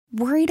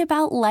Worried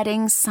about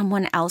letting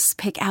someone else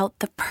pick out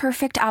the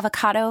perfect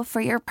avocado for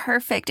your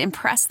perfect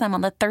impress them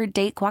on the third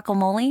date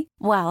guacamole?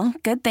 Well,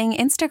 good thing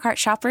Instacart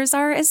shoppers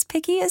are as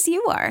picky as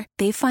you are.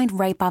 They find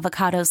ripe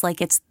avocados like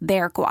it's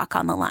their guac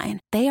on the line.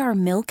 They are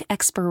milk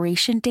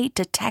expiration date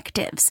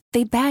detectives.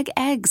 They bag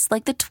eggs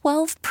like the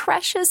 12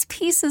 precious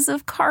pieces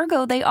of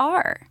cargo they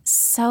are.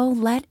 So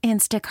let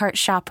Instacart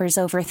shoppers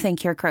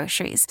overthink your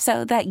groceries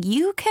so that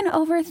you can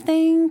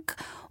overthink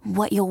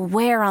what you'll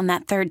wear on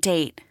that third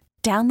date.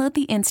 Download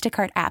the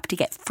Instacart app to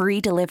get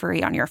free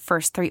delivery on your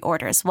first 3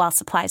 orders while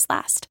supplies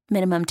last.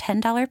 Minimum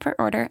 $10 per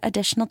order.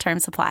 Additional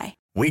terms apply.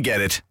 We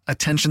get it.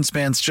 Attention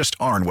spans just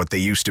aren't what they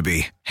used to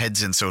be.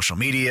 Heads in social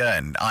media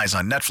and eyes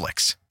on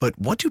Netflix. But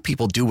what do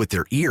people do with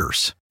their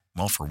ears?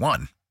 Well, for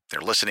one, they're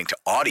listening to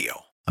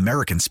audio.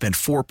 Americans spend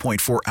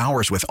 4.4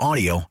 hours with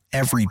audio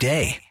every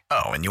day.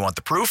 Oh, and you want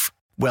the proof?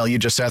 Well, you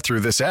just sat through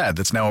this ad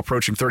that's now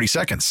approaching 30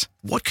 seconds.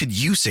 What could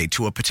you say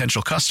to a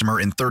potential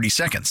customer in 30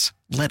 seconds?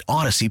 Let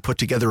Odyssey put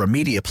together a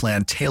media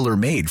plan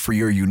tailor-made for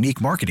your unique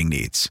marketing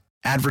needs.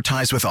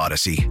 Advertise with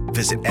Odyssey.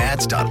 Visit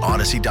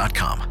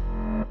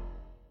ads.odyssey.com.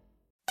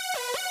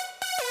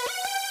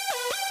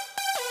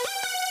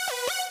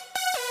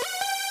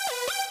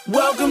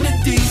 Welcome to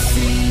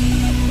DC.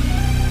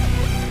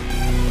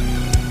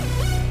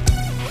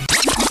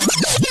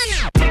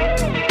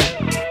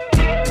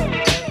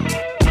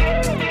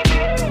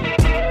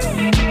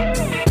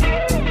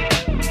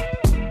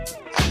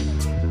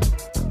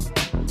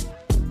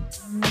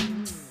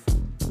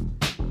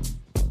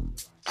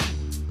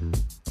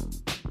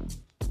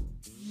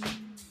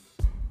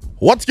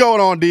 What's going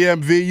on,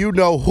 DMV? You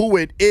know who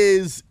it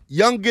is.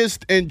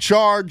 Youngest in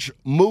charge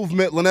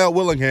movement, Linnell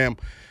Willingham.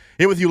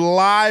 Here with you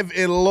live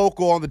and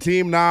local on the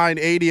Team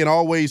 980 and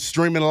always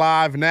streaming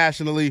live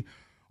nationally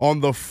on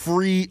the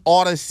free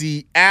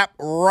Odyssey app.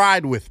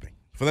 Ride with me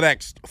for the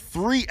next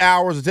 3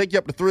 hours. It'll take you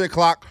up to 3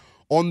 o'clock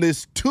on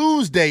this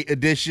Tuesday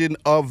edition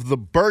of the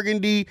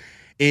Burgundy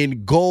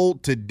in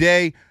Gold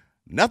today.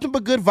 Nothing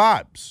but good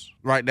vibes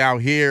right now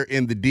here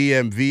in the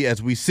DMV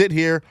as we sit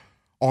here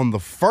on the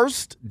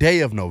first day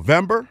of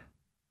November.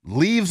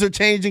 Leaves are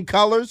changing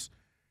colors.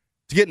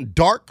 It's getting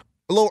dark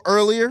a little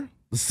earlier.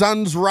 The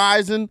sun's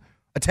rising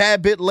a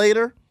tad bit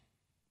later.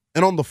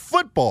 And on the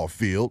football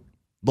field,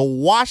 the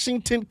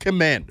Washington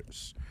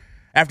Commanders,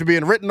 after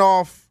being written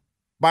off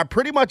by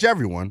pretty much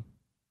everyone,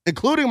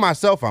 including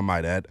myself, I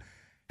might add,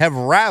 have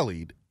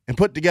rallied and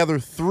put together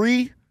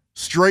 3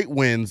 straight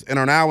wins and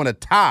are now in a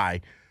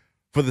tie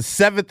for the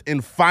 7th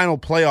and final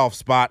playoff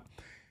spot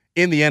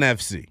in the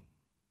NFC.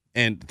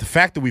 And the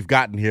fact that we've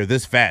gotten here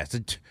this fast,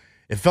 it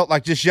felt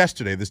like just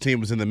yesterday this team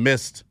was in the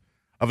midst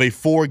of a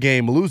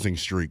 4-game losing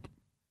streak.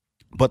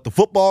 But the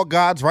football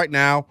gods right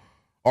now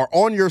are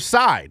on your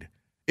side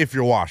if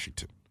you're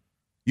Washington.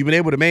 You've been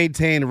able to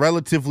maintain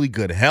relatively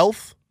good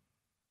health.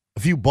 A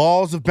few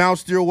balls have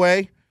bounced your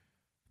way.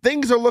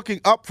 Things are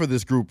looking up for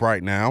this group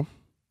right now.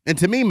 And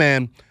to me,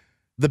 man,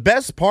 the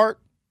best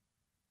part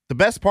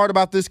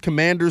about this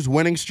Commanders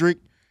winning streak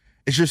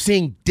is you're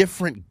seeing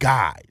different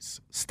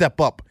guys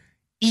step up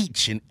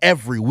each and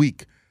every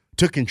week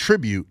to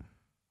contribute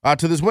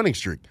to this winning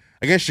streak.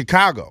 Against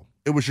Chicago,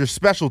 it was your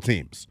special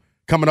teams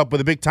coming up with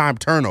a big-time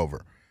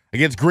turnover.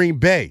 Against Green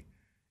Bay,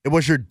 it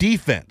was your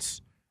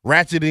defense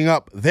ratcheting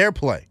up their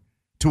play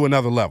to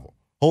another level,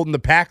 holding the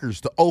Packers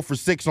to 0 for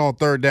 6 on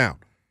third down.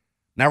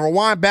 Now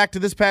rewind back to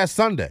this past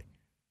Sunday.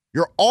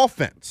 Your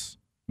offense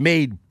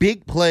made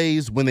big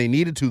plays when they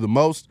needed to the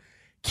most,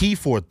 key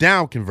fourth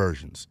down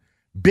conversions,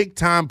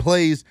 big-time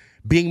plays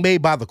being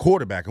made by the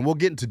quarterback. And we'll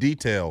get into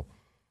detail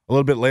a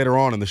little bit later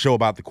on in the show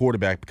about the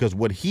quarterback because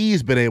what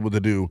he's been able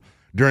to do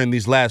during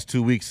these last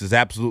 2 weeks is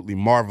absolutely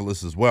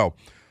marvelous as well.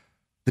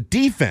 The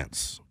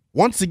defense,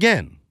 once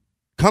again,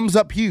 comes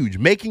up huge,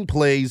 making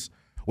plays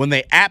when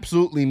they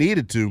absolutely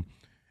needed to.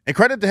 And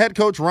credit to head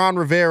coach Ron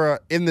Rivera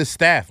in this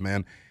staff,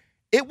 man.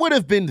 It would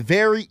have been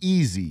very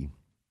easy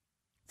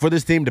for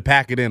this team to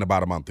pack it in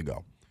about a month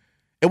ago.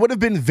 It would have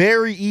been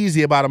very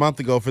easy about a month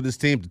ago for this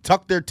team to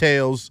tuck their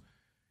tails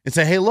and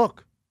say, hey,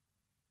 look,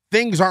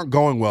 things aren't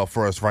going well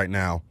for us right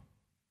now.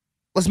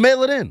 Let's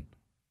mail it in.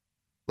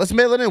 Let's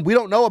mail it in. We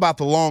don't know about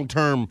the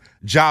long-term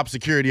job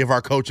security of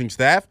our coaching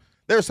staff.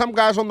 There are some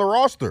guys on the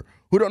roster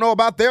who don't know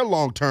about their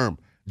long-term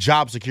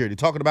job security.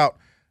 Talking about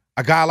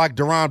a guy like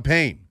Daron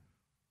Payne,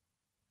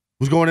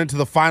 who's going into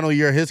the final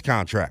year of his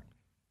contract.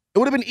 It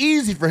would have been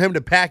easy for him to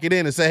pack it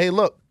in and say, hey,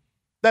 look,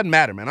 doesn't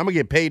matter, man. I'm going to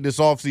get paid this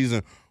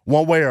offseason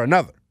one way or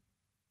another.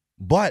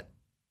 But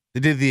they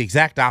did the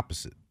exact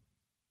opposite.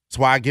 That's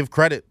why I give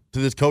credit to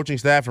this coaching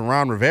staff and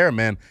Ron Rivera,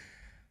 man.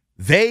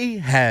 They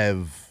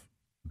have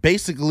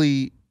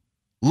basically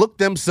looked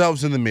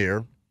themselves in the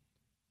mirror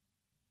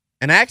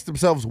and asked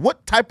themselves,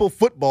 what type of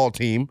football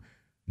team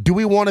do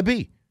we want to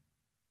be?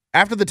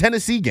 After the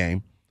Tennessee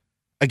game,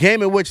 a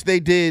game in which they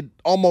did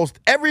almost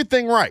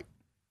everything right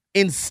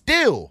and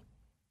still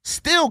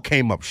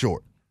came up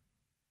short.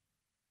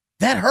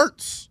 That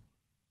hurts.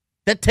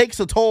 That takes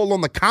a toll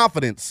on the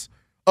confidence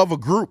of a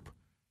group.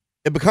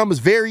 It becomes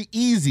very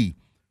easy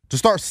to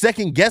start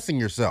second-guessing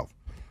yourself.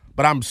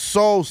 But I'm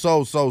so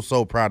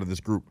proud of this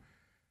group.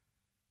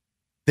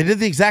 They did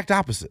the exact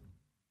opposite.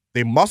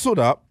 They muscled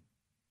up.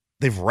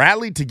 They've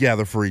rallied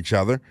together for each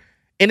other.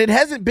 And it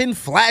hasn't been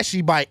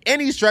flashy by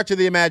any stretch of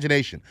the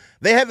imagination.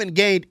 They haven't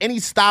gained any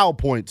style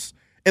points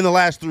in the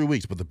last 3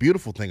 weeks. But the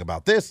beautiful thing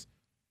about this,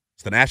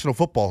 it's the National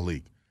Football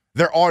League.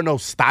 There are no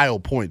style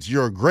points.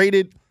 You're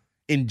graded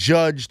and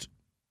judged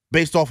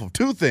based off of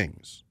two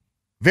things.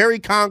 Very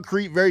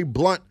concrete, very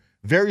blunt,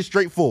 very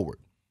straightforward.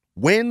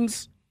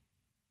 Wins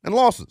and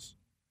losses.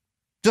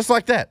 Just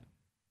like that.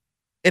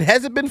 It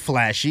hasn't been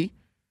flashy.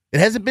 It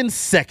hasn't been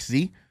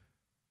sexy.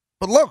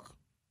 But look,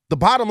 the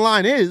bottom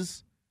line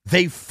is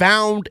they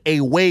found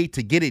a way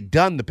to get it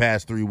done the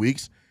past 3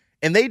 weeks,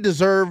 and they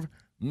deserve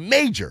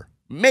major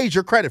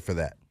credit for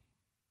that.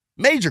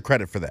 Major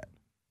credit for that.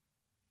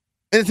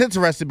 And it's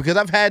interesting because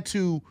I've had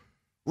to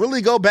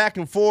really go back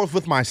and forth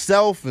with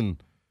myself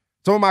and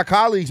some of my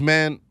colleagues,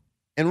 man,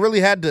 and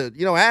really had to,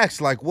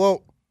 ask, like,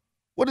 well,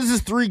 what does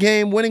this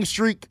 3-game winning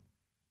streak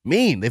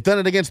mean? They've done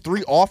it against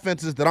 3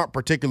 offenses that aren't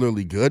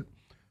particularly good,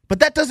 but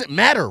that doesn't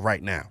matter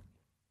right now.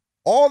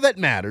 All that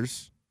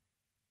matters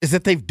is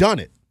that they've done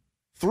it.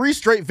 3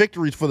 straight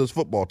victories for this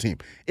football team.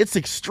 It's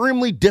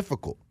extremely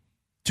difficult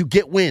to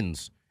get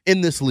wins in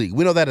this league.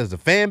 We know that as a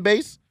fan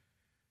base.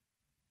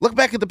 Look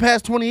back at the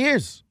past 20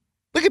 years.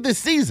 Look at this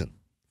season,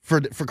 for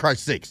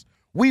Christ's sakes.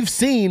 We've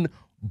seen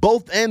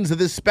both ends of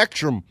this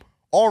spectrum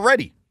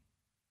already.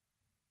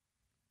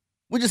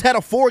 We just had a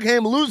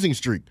 4-game losing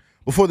streak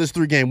before this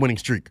 3-game winning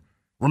streak.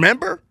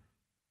 Remember?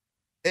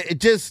 It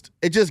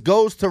just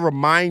goes to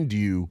remind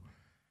you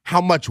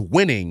how much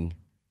winning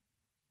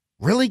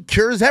really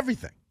cures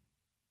everything.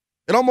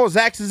 It almost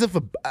acts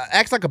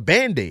like a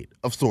Band-Aid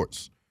of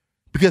sorts.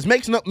 Because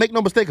make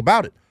no mistake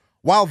about it,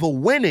 while the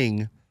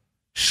winning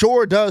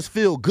sure does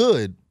feel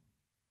good,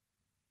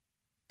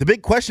 the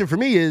big question for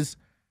me is,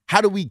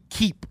 how do we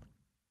keep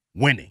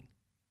winning?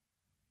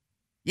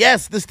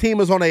 Yes, this team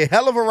is on a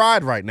hell of a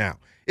ride right now.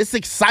 It's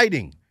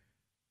exciting.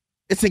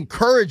 It's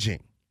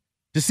encouraging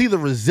to see the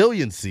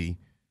resiliency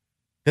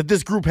that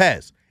this group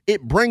has.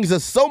 It brings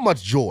us so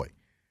much joy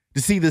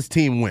to see this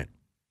team win.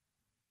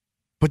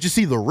 But you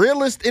see, the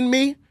realist in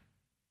me,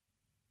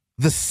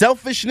 the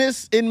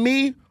selfishness in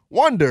me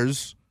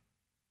wonders,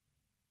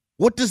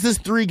 what does this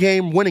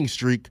 3-game winning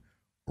streak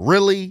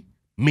really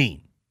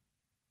mean?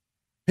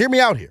 Hear me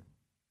out here.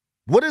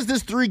 What does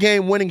this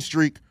 3-game winning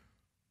streak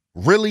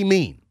really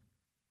mean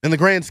in the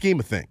grand scheme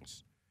of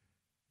things?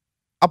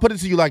 I'll put it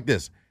to you like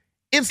this.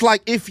 It's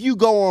like if you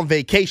go on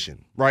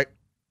vacation, right?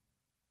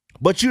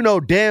 But you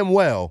know damn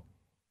well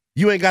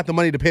you ain't got the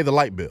money to pay the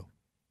light bill.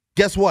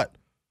 Guess what?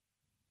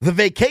 The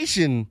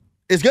vacation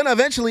is going to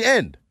eventually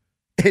end,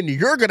 and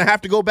you're going to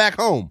have to go back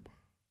home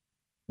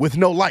with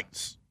no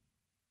lights.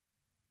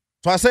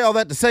 So I say all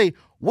that to say,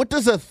 what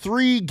does a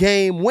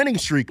 3-game winning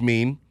streak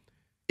mean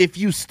if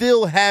you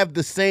still have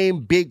the same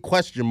big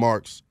question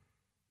marks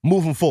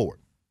moving forward?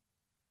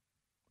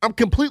 I'm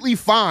completely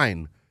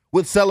fine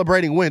with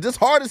celebrating wins. It's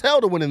hard as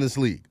hell to win in this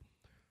league.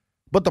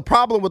 But the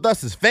problem with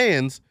us as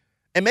fans,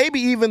 and maybe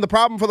even the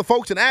problem for the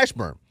folks in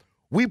Ashburn,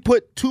 we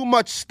put too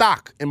much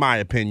stock, in my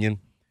opinion,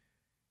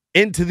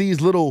 into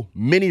these little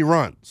mini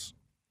runs.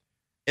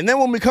 And then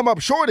when we come up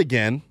short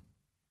again,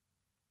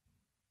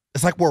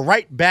 it's like we're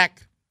right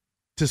back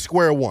to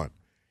square one.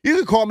 You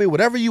can call me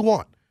whatever you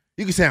want.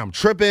 You can say I'm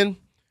tripping.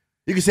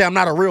 You can say I'm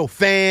not a real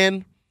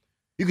fan.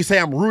 You can say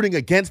I'm rooting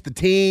against the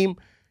team.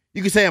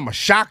 You can say I'm a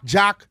shock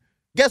jock.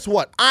 Guess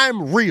what?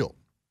 I'm real.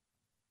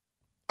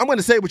 I'm going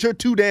to say what you're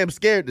too damn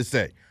scared to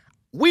say.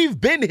 We've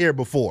been here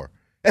before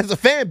as a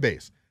fan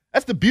base.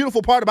 That's the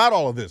beautiful part about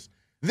all of this.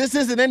 This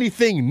isn't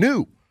anything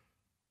new.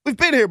 We've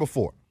been here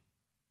before.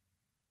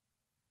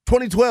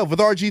 2012 with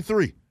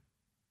RG3.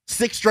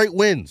 6 straight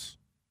wins.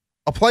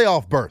 A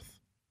playoff berth.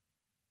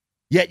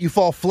 Yet you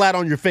fall flat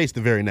on your face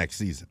the very next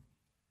season.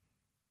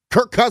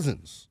 Kirk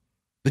Cousins.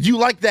 Did you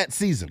like that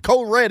season?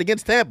 Code Red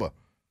against Tampa.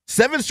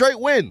 7 straight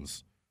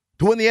wins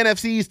to win the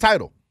NFC East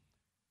title.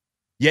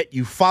 Yet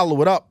you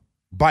follow it up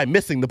by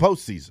missing the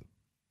postseason.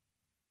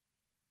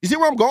 You see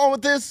where I'm going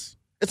with this?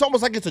 It's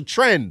almost like it's a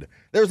trend.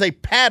 There's a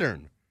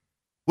pattern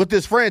with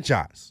this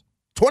franchise.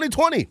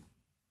 2020,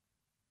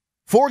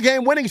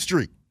 4-game winning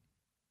streak.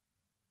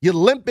 You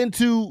limp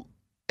into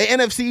an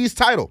NFC East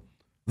title.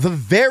 The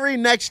very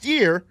next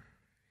year,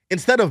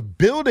 instead of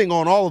building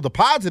on all of the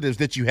positives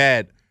that you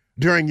had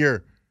during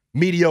your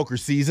mediocre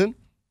season,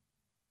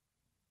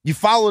 you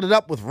followed it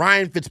up with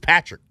Ryan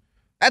Fitzpatrick.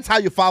 That's how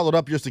you followed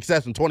up your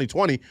success in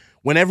 2020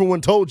 when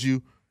everyone told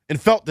you and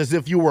felt as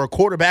if you were a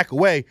quarterback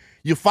away.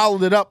 You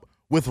followed it up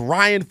with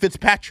Ryan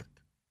Fitzpatrick.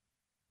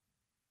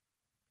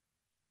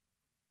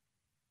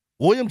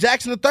 William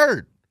Jackson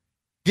III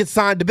gets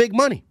signed to big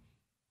money.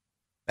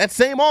 That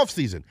same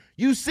offseason.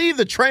 You see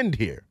the trend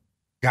here,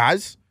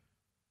 guys.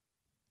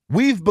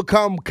 We've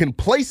become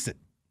complacent.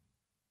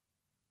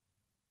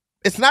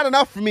 It's not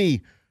enough for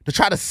me to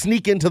try to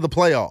sneak into the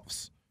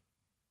playoffs.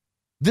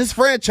 This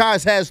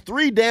franchise has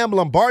 3 damn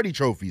Lombardi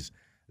trophies.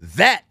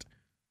 That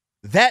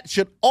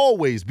should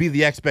always be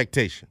the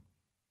expectation.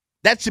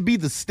 That should be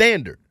the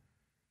standard.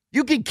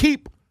 You can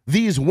keep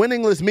these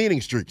winningless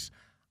meeting streaks.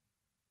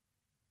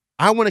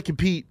 I want to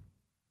compete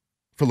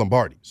for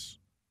Lombardies.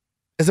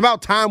 It's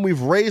about time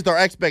we've raised our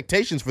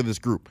expectations for this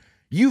group.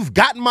 You've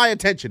gotten my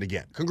attention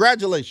again.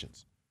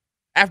 Congratulations.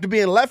 After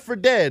being left for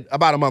dead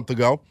about a month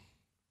ago,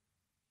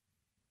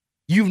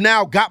 you've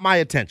now got my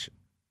attention.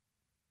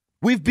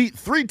 We've beat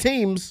 3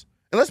 teams,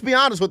 and let's be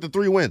honest with the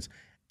 3 wins.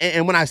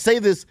 And when I say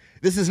this,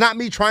 this is not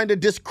me trying to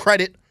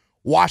discredit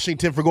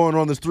Washington for going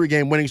on this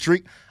 3-game winning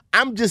streak.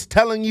 I'm just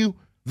telling you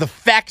the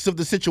facts of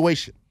the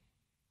situation.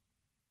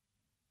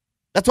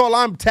 That's all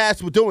I'm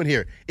tasked with doing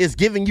here, is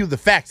giving you the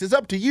facts. It's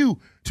up to you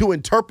to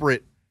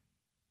interpret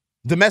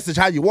the message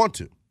how you want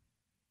to.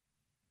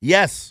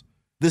 Yes,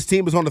 this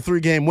team is on a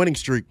 3-game winning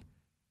streak,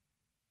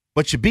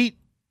 but you beat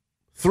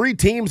 3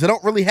 teams that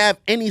don't really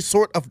have any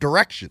sort of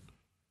direction.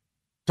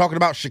 Talking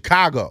about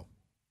Chicago,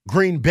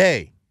 Green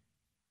Bay,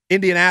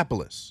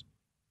 Indianapolis.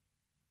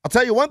 I'll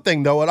tell you one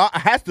thing, though. It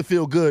has to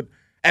feel good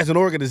as an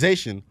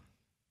organization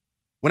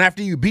when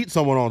after you beat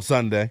someone on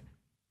Sunday,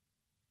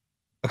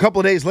 a couple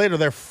of days later,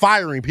 they're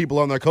firing people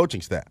on their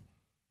coaching staff.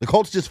 The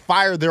Colts just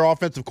fired their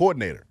offensive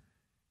coordinator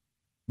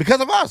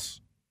because of us.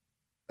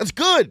 That's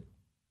good.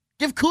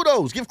 Give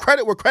kudos. Give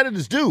credit where credit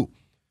is due.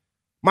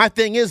 My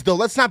thing is, though,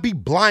 let's not be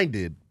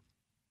blinded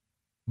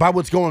by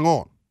what's going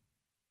on.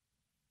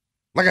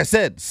 Like I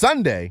said,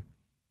 Sunday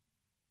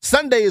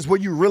is where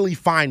you really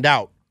find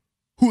out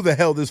who the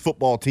hell this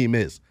football team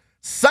is.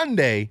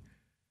 Sunday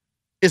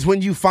is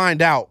when you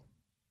find out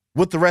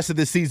what the rest of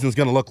this season is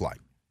going to look like.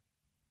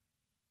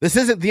 This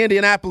isn't the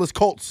Indianapolis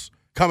Colts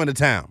coming to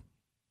town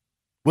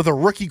with a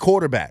rookie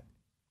quarterback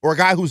or a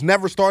guy who's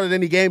never started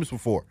any games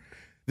before.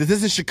 This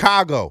isn't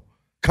Chicago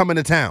coming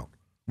to town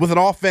with an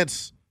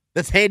offense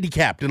that's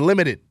handicapped and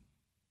limited.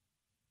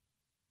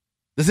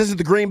 This isn't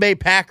the Green Bay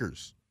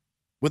Packers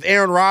with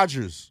Aaron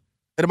Rodgers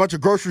and a bunch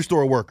of grocery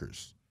store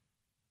workers.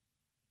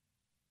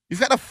 You've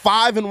got a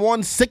 5-1,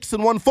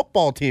 6-1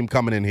 football team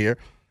coming in here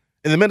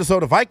in the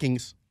Minnesota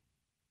Vikings,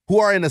 who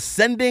are an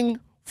ascending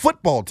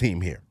football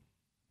team here.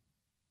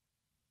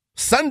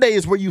 Sunday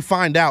is where you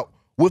find out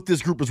what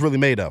this group is really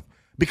made of.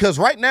 Because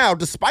right now,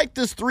 despite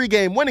this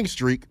 3-game winning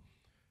streak,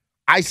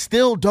 I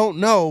still don't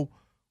know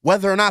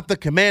whether or not the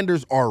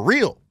Commanders are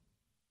real.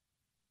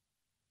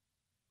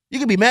 You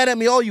can be mad at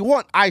me all you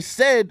want. I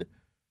said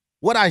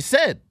what I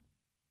said.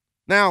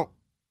 Now,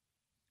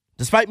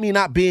 despite me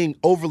not being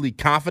overly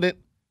confident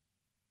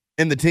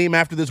in the team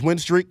after this win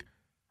streak,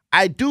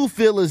 I do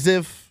feel as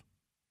if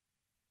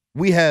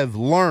we have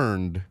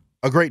learned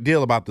a great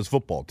deal about this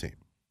football team.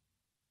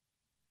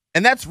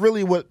 And that's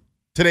really what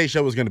today's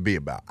show is going to be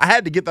about. I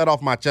had to get that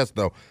off my chest,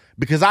 though,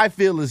 because I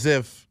feel as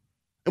if,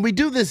 and we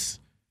do this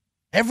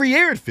every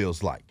year, it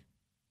feels like,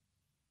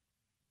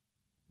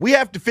 we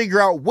have to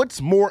figure out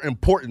what's more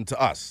important to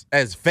us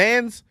as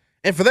fans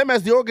and for them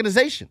as the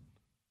organization.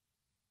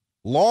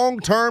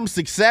 Long-term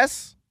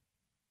success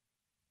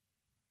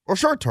or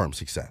short-term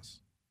success?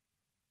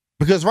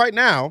 Because right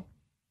now,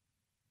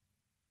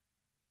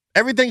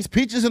 everything's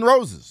peaches and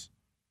roses.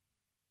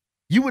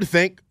 You would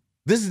think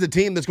this is the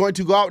team that's going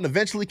to go out and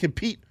eventually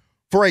compete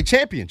for a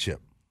championship.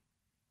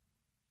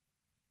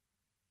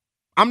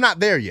 I'm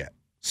not there yet.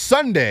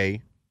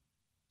 Sunday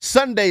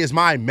is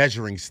my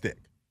measuring stick.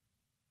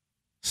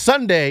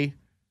 Sunday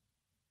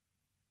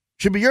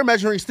should be your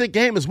measuring stick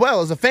game as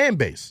well as a fan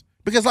base.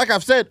 Because like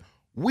I've said,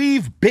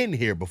 we've been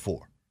here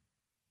before.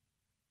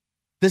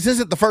 This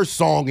isn't the first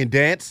song and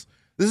dance.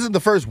 This isn't the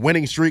first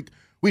winning streak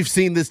we've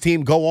seen this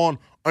team go on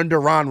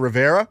under Ron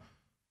Rivera.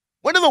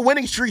 When are the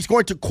winning streaks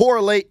going to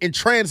correlate and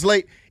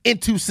translate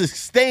into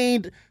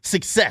sustained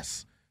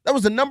success? That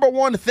was the number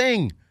one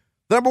thing,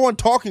 the number one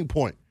talking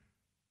point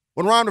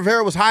when Ron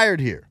Rivera was hired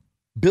here.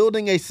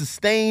 Building a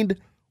sustained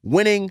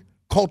winning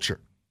culture.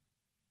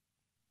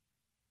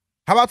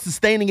 How about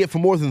sustaining it for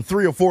more than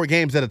 3 or 4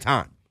 games at a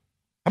time?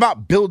 How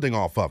about building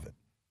off of it?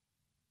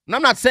 And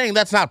I'm not saying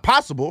that's not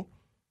possible.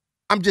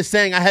 I'm just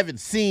saying I haven't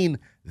seen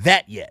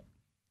that yet.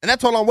 And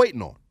that's all I'm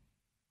waiting on.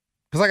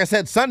 Because like I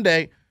said,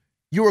 Sunday,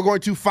 you are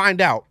going to find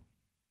out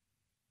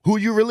who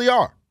you really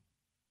are.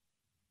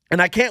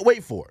 And I can't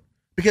wait for it.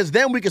 Because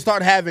then we can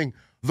start having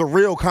the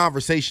real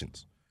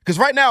conversations. Because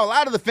right now, a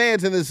lot of the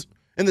fans in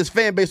this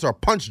fan base are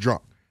punch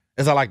drunk,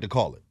 as I like to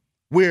call it.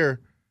 We're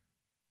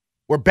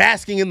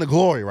basking in the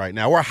glory right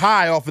now. We're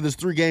high off of this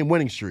 3-game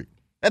winning streak.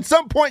 At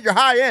some point, your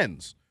high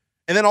ends.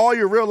 And then all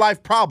your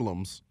real-life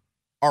problems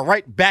are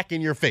right back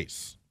in your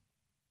face.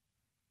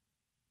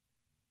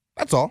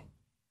 That's all.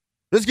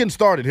 Let's get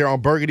started here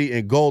on Burgundy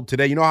and Gold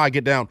today. You know how I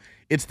get down.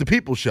 It's the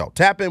People Show.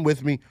 Tap in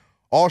with me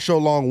all show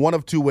long, one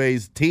of 2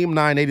 ways. Team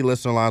 980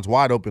 listener lines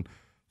wide open.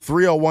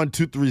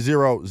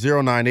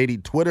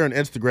 301-230-0980. Twitter and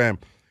Instagram.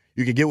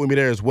 You can get with me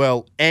there as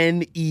well.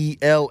 NELL_BTP.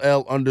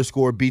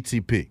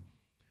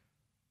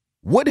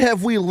 What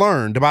have we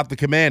learned about the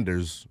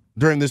Commanders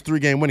during this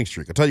 3-game winning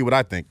streak? I'll tell you what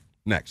I think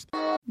Next.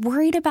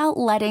 Worried about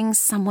letting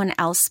someone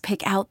else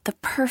pick out the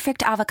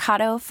perfect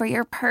avocado for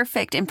your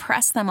perfect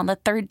impress them on the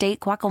third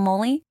date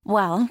guacamole?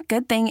 Well,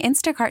 good thing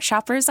Instacart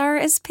shoppers are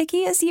as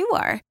picky as you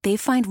are. They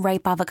find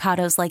ripe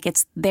avocados like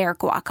it's their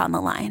guac on the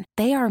line.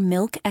 They are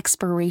milk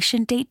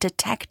expiration date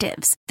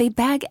detectives. They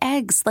bag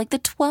eggs like the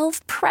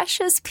 12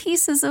 precious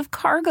pieces of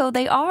cargo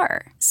they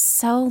are.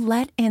 So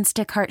let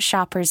Instacart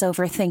shoppers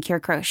overthink your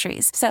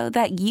groceries so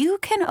that you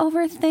can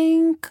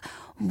overthink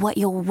what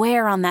you'll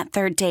wear on that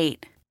third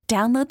date.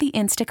 Download the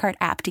Instacart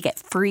app to get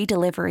free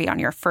delivery on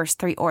your first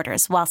 3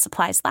 orders while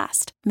supplies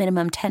last.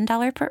 Minimum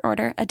 $10 per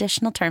order.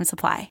 Additional terms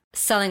apply.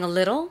 Selling a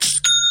little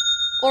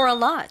or a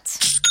lot?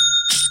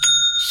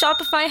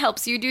 Shopify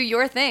helps you do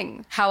your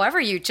thing, however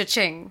you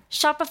cha-ching.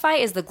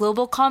 Shopify is the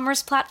global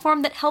commerce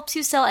platform that helps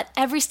you sell at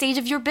every stage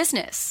of your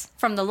business.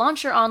 From the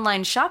launch your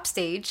online shop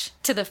stage,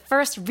 to the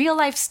first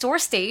real-life store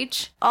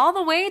stage, all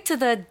the way to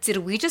the did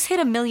we just hit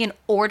 1 million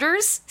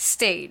orders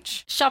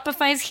stage.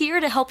 Shopify's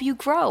here to help you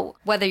grow.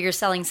 Whether you're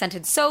selling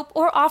scented soap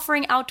or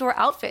offering outdoor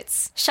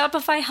outfits,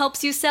 Shopify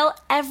helps you sell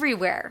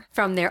everywhere.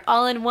 From their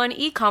all-in-one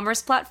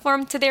e-commerce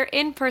platform to their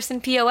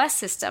in-person POS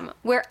system,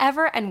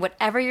 wherever and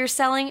whatever you're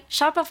selling,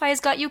 Shopify's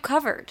got you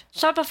covered.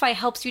 Shopify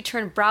helps you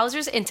turn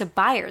browsers into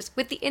buyers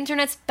with the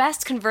internet's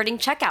best converting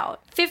checkout.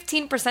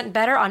 15%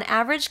 better on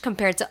average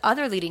compared to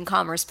other leading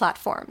commerce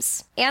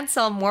platforms. And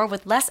sell more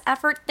with less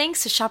effort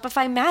thanks to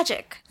Shopify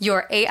Magic,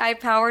 your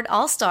AI-powered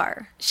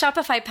all-star.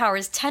 Shopify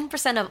powers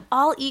 10% of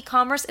all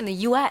e-commerce in the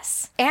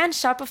US. And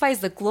Shopify is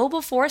the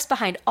global force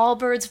behind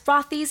Allbirds,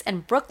 Rothy's,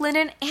 and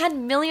Brooklinen,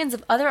 and millions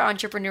of other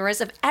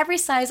entrepreneurs of every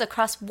size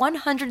across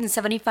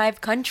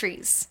 175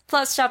 countries.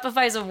 Plus,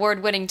 Shopify's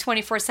award-winning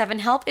 24/7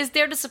 help is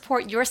there to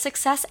support your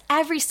success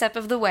every step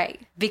of the way.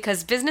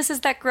 Because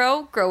businesses that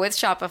grow, grow with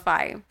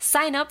Shopify.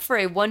 Sign up for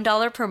a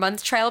 $1 per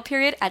month trial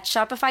period at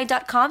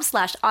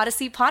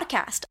shopify.com/Odyssey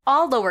Podcast,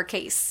 all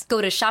lowercase.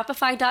 Go to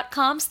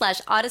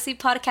shopify.com/Odyssey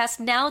Podcast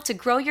now to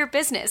grow your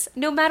business,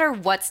 no matter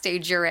what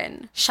stage you're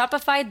in.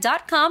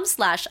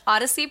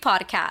 Shopify.com/Odyssey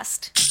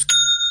Podcast.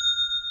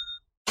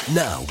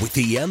 Now, with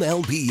the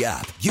MLB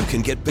app, you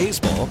can get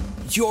baseball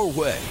your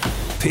way.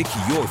 Pick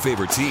your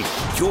favorite team,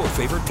 your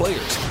favorite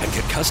players, and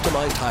get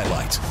customized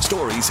highlights,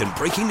 stories, and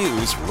breaking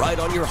news right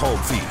on your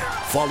home feed.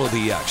 Follow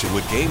the action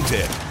with Game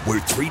 10, where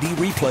 3D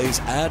replays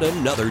add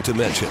another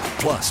dimension.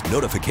 Plus,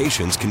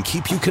 notifications can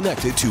keep you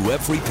connected to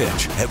every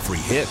pitch, every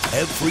hit,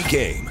 every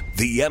game.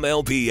 The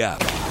MLB app.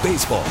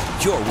 Baseball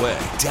your way.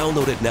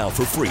 Download it now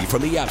for free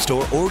from the App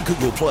Store or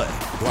Google Play.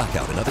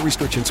 Blackout and other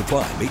restrictions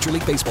apply. Major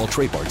League Baseball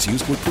trademarks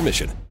used with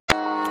permission.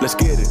 Let's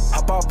get it.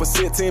 Hop off a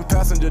 16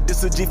 passenger.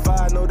 This a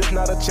G5. No, this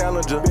not a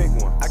Challenger. Big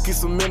one. I keep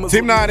some members.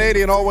 Team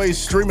 980 and always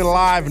streaming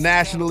live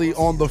nationally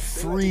on the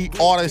free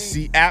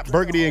Odyssey app.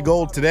 Burgundy and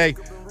Gold today.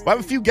 We have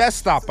a few guests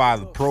stop by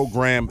the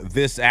program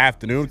this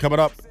afternoon. Coming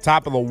up,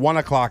 top of the 1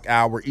 o'clock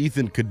hour,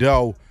 Ethan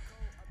Cadeau,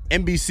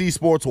 NBC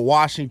Sports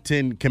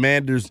Washington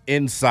Commanders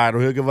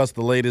insider. He'll give us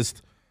the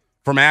latest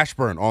from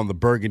Ashburn on the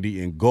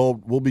Burgundy and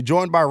Gold. We'll be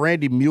joined by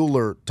Randy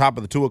Mueller, top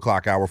of the 2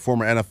 o'clock hour,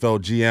 former NFL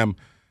GM.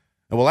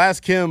 And we'll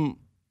ask him,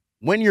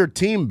 when you're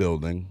team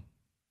building,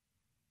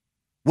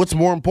 what's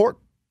more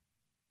important?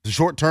 The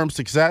short-term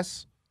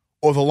success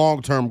or the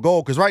long-term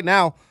goal? Because right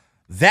now,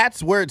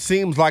 that's where it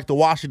seems like the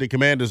Washington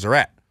Commanders are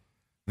at.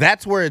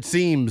 That's where it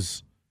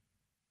seems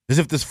as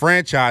if this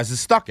franchise is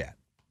stuck at.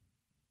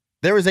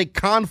 There is a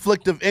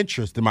conflict of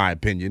interest, in my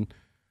opinion,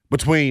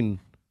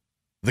 between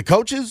the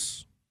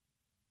coaches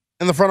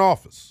and the front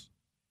office.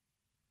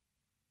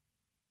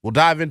 We'll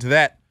dive into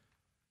that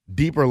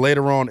deeper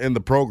later on in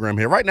the program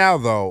here. Right now,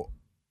 though,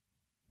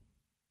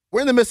 we're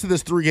in the midst of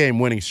this 3-game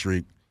winning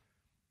streak.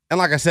 And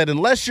like I said,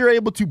 unless you're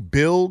able to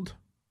build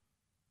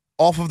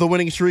off of the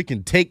winning streak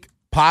and take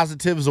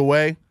positives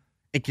away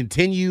and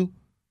continue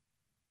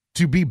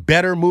to be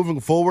better moving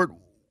forward,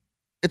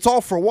 it's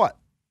all for what?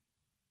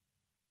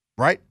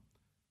 Right?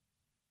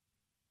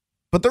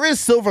 But there is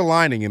silver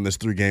lining in this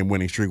 3-game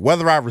winning streak.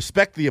 Whether I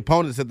respect the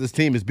opponents that this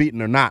team is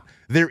beating or not,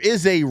 there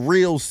is a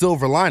real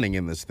silver lining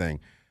in this thing.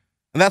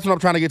 And that's what I'm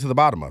trying to get to the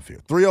bottom of here.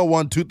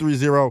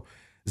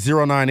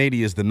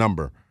 301-230-0980 is the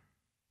number.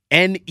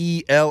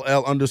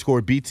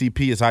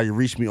 NELL_BTP is how you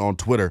reach me on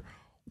Twitter.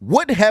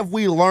 What have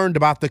we learned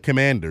about the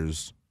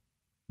Commanders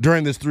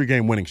during this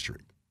 3-game winning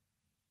streak?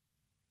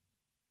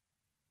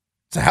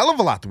 It's a hell of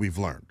a lot that we've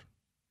learned.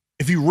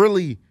 If you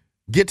really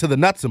get to the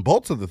nuts and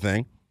bolts of the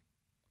thing.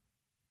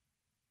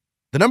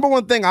 The number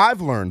one thing I've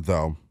learned,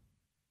 though,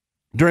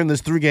 during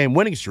this 3-game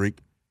winning streak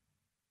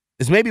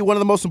is maybe one of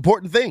the most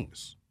important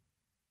things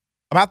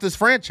about this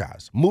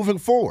franchise moving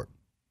forward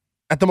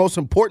at the most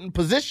important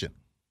position.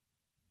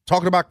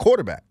 Talking about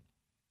quarterback.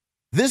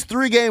 This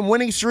 3-game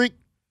winning streak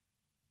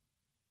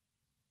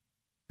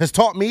has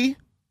taught me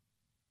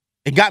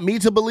and got me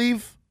to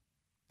believe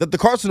that the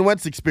Carson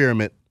Wentz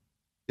experiment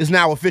is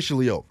now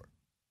officially over.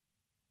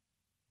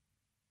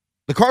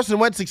 The Carson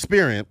Wentz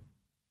experiment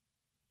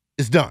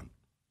is done.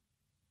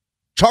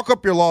 Chalk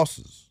up your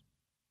losses.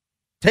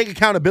 Take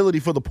accountability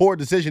for the poor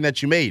decision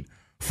that you made,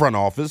 front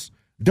office.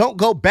 Don't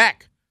go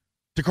back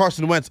to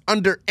Carson Wentz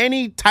under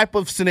any type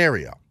of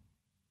scenario.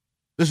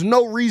 There's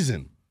no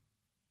reason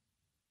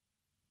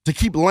to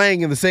keep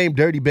laying in the same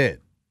dirty bed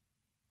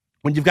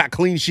when you've got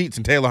clean sheets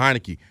and Taylor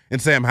Heineke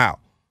and Sam Howell.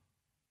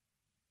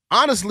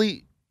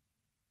 Honestly,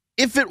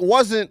 if it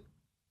wasn't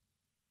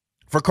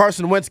for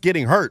Carson Wentz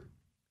getting hurt,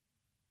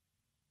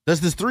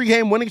 does this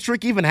 3-game winning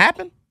streak even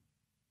happen?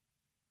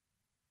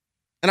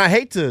 And I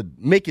hate to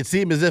make it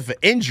seem as if an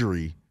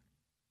injury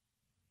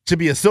should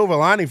be a silver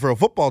lining for a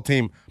football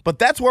team, but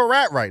that's where we're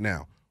at right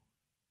now.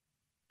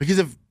 Because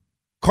if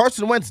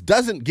Carson Wentz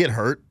doesn't get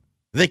hurt,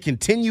 they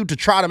continue to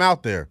trot him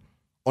out there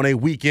on a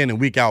week in and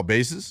week out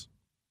basis,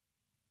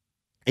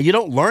 and you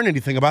don't learn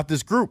anything about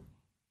this group.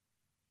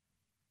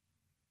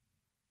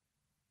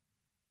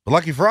 But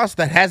lucky for us,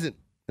 that hasn't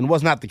and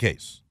was not the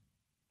case.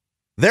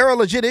 There are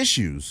legit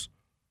issues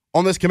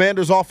on this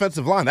Commanders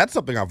offensive line. That's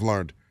something I've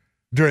learned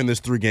during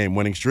this 3-game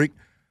winning streak.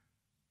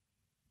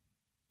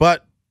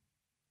 But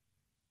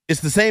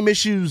it's the same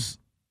issues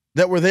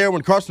that were there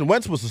when Carson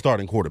Wentz was the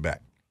starting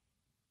quarterback.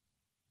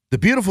 The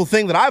beautiful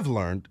thing that I've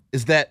learned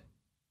is that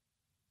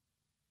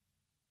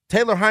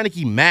Taylor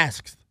Heineke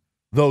masks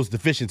those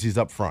deficiencies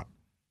up front.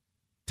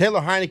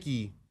 Taylor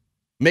Heineke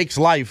makes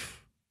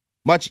life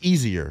much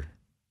easier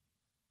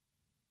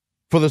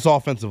for this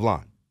offensive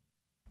line.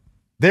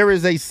 There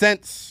is a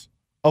sense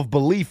of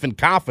belief and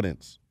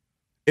confidence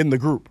in the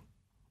group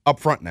up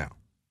front now.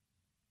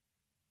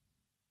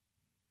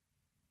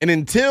 And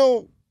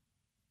until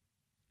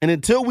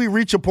we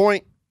reach a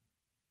point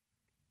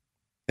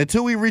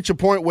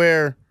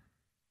where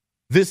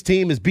this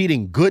team is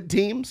beating good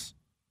teams,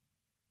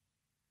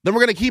 then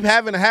we're going to keep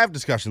having to have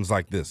discussions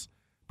like this.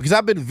 Because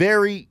I've been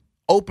very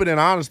open and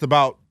honest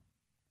about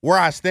where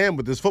I stand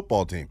with this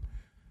football team.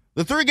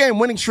 The 3-game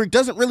winning streak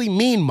doesn't really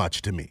mean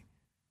much to me.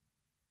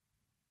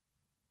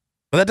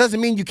 But that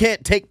doesn't mean you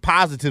can't take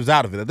positives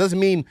out of it. That doesn't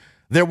mean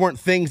there weren't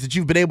things that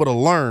you've been able to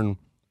learn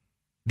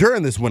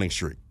during this winning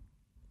streak.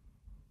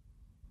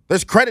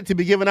 There's credit to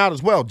be given out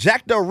as well.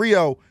 Jack Del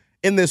Rio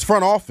in this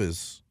front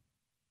office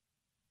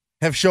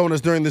have shown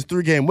us during this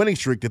 3-game winning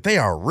streak that they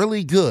are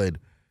really good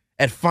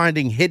at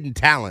finding hidden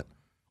talent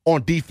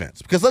on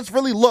defense. Because let's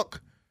really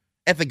look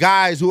at the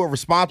guys who are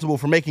responsible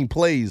for making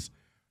plays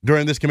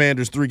during this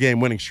Commanders 3-game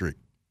winning streak.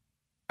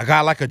 A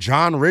guy like a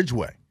John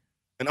Ridgeway,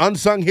 an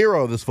unsung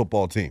hero of this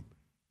football team.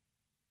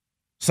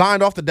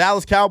 Signed off the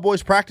Dallas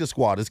Cowboys practice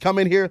squad, has come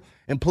in here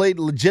and played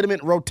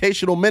legitimate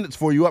rotational minutes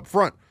for you up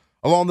front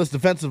along this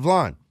defensive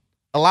line,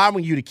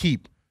 allowing you to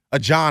keep a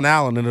John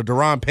Allen and a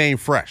Daron Payne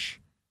fresh.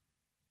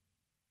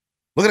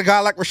 Look at a guy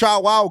like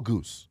Rashad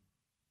Wildgoose.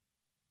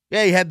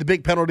 Yeah, he had the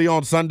big penalty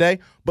on Sunday,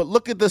 but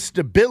look at the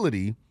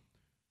stability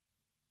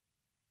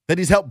that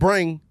he's helped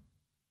bring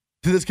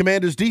to this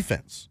Commanders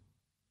defense.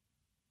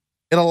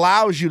 It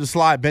allows you to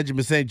slide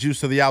Benjamin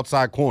St-Juste to the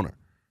outside corner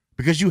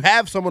because you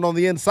have someone on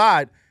the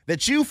inside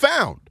that you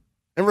found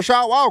in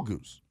Rashad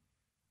Wildgoose.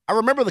 I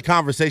remember the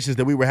conversations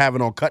that we were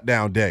having on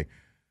Cutdown Day,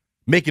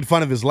 making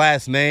fun of his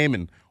last name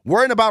and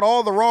worrying about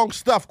all the wrong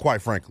stuff,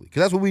 quite frankly,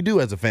 because that's what we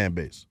do as a fan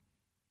base.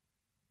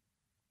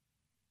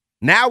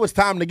 Now it's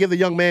time to give the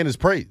young man his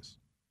praise.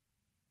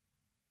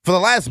 For the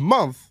last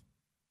month,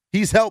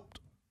 he's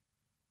helped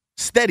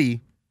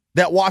steady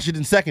that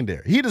Washington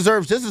secondary. He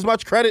deserves just as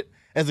much credit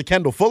as a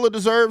Kendall Fuller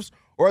deserves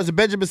or as a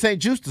Benjamin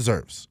St-Juste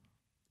deserves.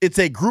 It's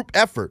a group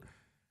effort.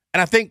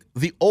 And I think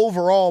the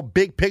overall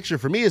big picture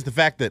for me is the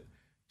fact that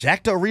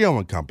Jack Del Rio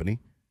and company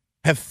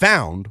have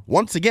found,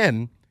 once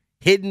again,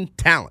 hidden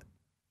talent.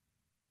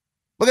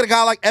 Look at a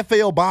guy like F.A.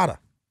 Obata.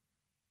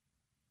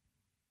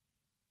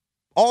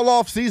 All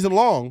off season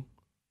long,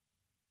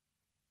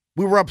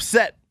 we were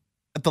upset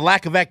at the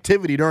lack of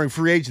activity during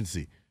free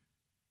agency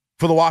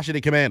for the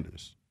Washington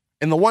Commanders.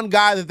 And the one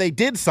guy that they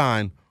did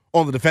sign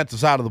on the defensive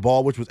side of the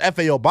ball, which was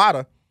F.A.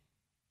 Obata,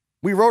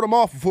 we wrote him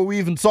off before we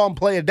even saw him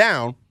play it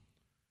down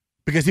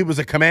because he was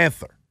a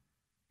Comanther.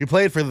 He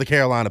played for the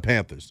Carolina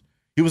Panthers.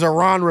 He was a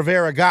Ron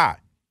Rivera guy.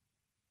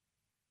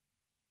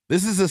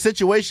 This is a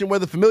situation where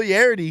the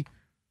familiarity,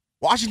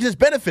 Washington's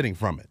benefiting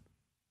from it.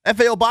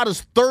 F.A.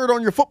 Obata's third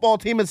on your football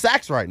team in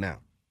sacks right now.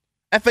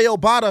 F.A.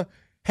 Obata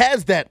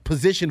has that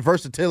position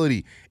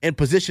versatility and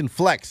position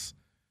flex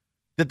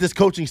that this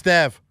coaching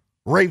staff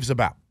raves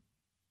about.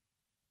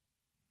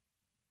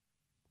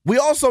 We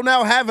also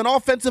now have an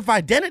offensive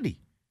identity,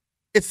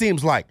 it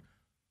seems like.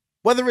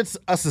 Whether it's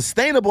a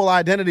sustainable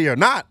identity or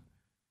not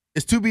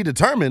is to be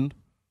determined,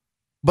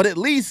 but at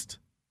least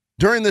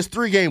during this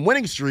 3-game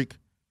winning streak,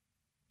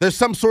 there's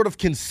some sort of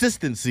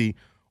consistency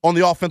on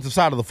the offensive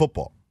side of the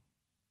football.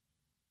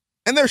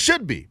 And there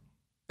should be.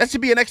 That should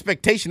be an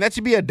expectation. That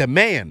should be a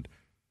demand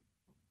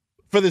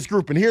for this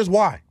group, and here's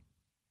why.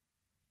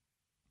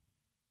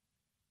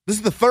 This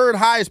is the third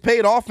highest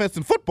paid offense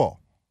in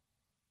football.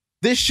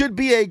 This should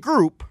be a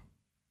group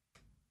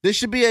that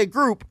should be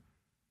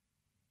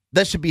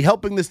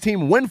helping this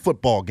team win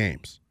football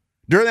games.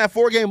 During that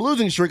 4-game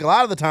losing streak, a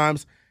lot of the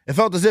times, it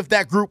felt as if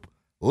that group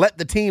let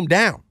the team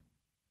down.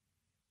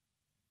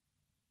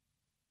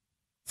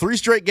 3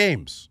 straight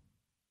games.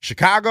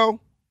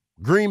 Chicago,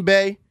 Green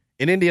Bay,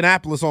 in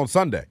Indianapolis on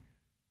Sunday.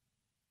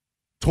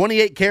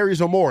 28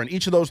 carries or more in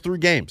each of those 3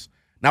 games.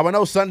 Now, I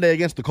know Sunday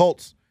against the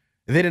Colts,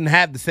 they didn't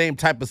have the same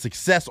type of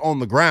success on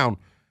the ground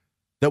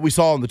that we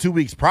saw in the 2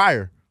 weeks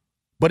prior,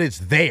 but it's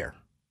there.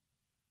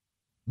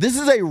 This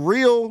is a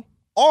real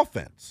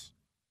offense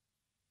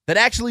that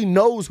actually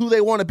knows who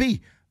they want to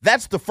be.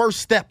 That's the first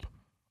step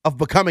of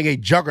becoming a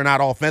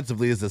juggernaut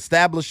offensively, is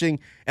establishing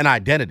an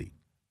identity.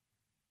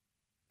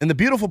 And the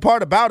beautiful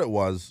part about it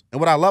was,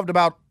 and what I loved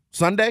about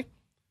Sunday,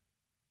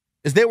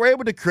 is they were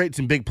able to create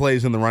some big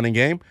plays in the running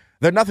game.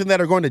 They're nothing that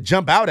are going to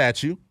jump out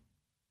at you.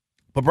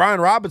 But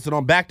Brian Robinson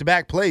on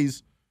back-to-back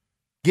plays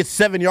gets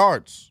 7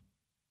 yards.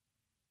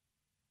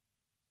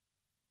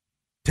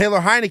 Taylor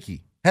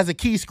Heineke has a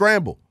key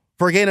scramble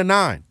for a gain of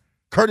 9.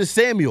 Curtis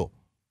Samuel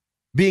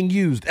being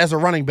used as a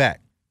running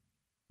back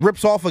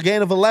rips off a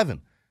gain of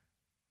 11.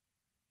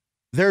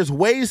 There's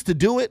ways to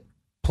do it,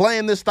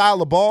 playing this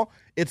style of ball.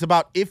 It's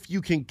about if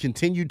you can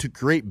continue to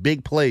create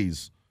big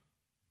plays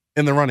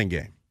in the running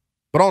game.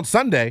 But on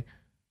Sunday,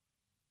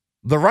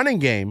 the running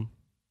game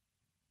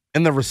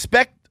and the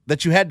respect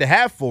that you had to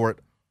have for it,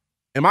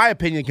 in my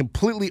opinion,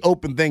 completely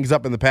opened things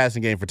up in the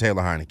passing game for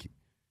Taylor Heineke.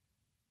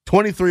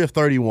 23 of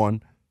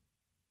 31,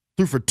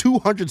 threw for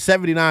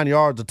 279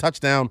 yards, a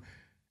touchdown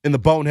in the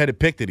boneheaded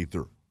pick that he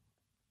threw.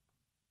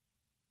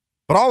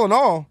 But all in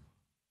all,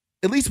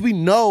 at least we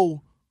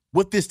know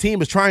what this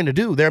team is trying to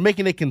do. They're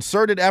making a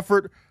concerted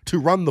effort to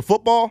run the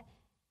football.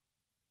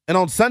 And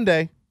on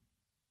Sunday,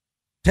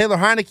 Taylor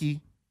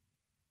Heineke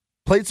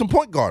played some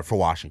point guard for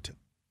Washington,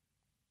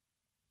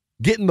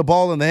 getting the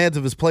ball in the hands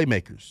of his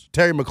playmakers,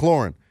 Terry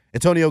McLaurin,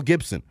 Antonio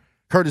Gibson,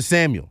 Curtis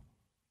Samuel.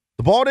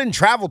 The ball didn't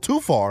travel too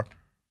far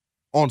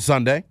on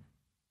Sunday.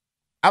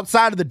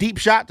 Outside of the deep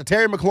shot to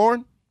Terry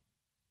McLaurin,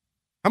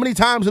 how many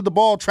times did the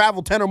ball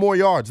travel 10 or more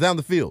yards down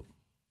the field?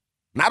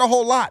 Not a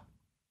whole lot.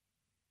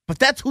 But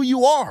that's who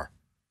you are,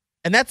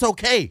 and that's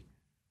okay.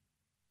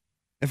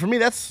 And for me,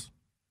 that's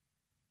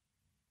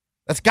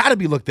got to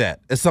be looked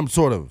at as some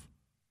sort of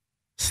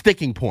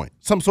sticking point,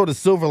 some sort of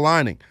silver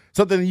lining,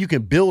 something that you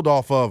can build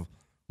off of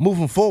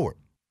moving forward.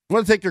 I'm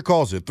going to take your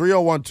calls here.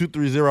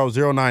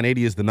 301-230-0980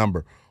 is the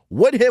number.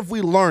 What have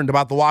we learned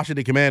about the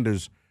Washington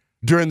Commanders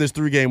during this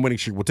 3-game winning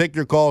streak? We'll take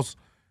your calls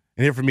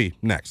and hear from me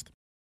next.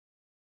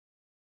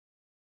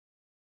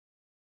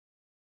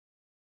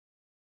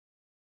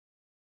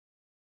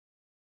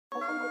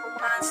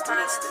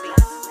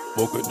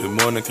 Woke up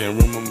this morning,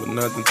 can't remember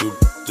nothing.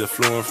 Just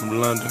flew in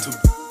from London.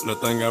 The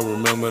thing I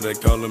remember, they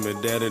calling me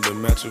daddy. The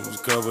mattress was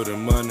covered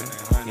in money.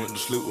 Went to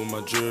sleep with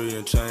my jewelry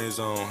and chains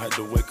on. Had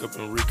to wake up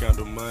and recount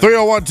the money.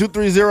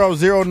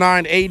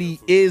 301-230-0980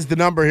 is the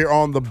number here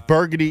on the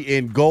Burgundy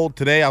and Gold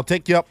today. I'll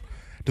take you up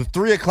to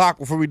 3 o'clock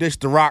before we dish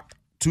the rock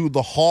to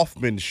the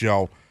Hoffman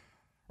Show.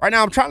 Right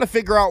now, I'm trying to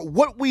figure out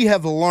what we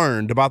have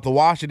learned about the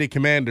Washington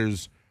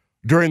Commanders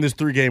during this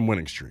 3-game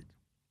winning streak.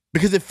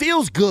 Because it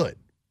feels good.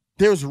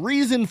 There's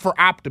reason for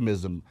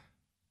optimism.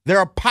 There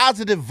are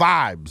positive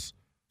vibes,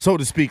 so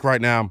to speak,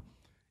 right now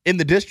in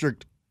the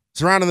district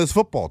surrounding this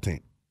football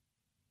team.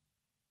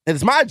 And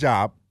it's my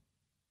job,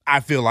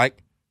 I feel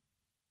like,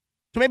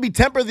 to maybe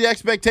temper the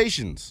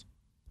expectations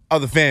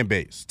of the fan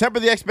base, temper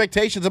the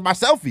expectations of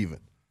myself even.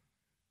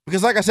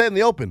 Because like I said in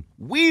the open,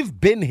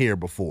 we've been here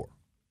before,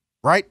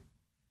 right?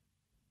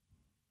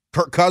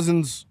 Kirk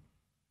Cousins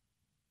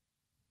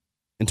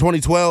in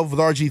 2012 with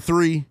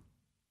RG3,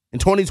 in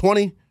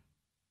 2020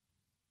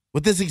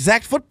 with this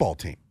exact football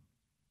team.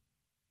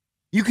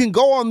 You can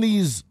go on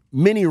these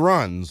mini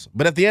runs,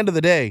 but at the end of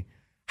the day,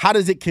 how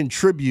does it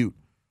contribute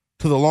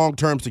to the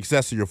long-term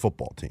success of your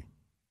football team?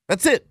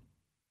 That's it.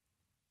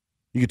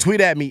 You can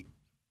tweet at me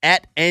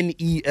at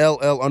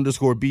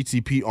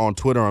NELL_BTP on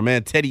Twitter. Our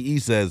man Teddy E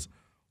says,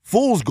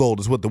 fool's gold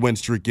is what the win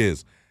streak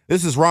is.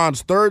 This is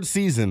Ron's 3rd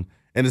season,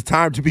 and it's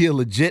time to be a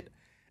legit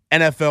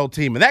NFL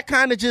team. And that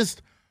kind of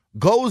just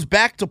goes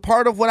back to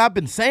part of what I've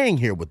been saying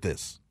here with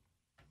this.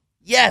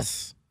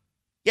 Yes,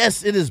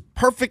 it is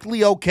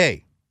perfectly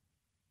okay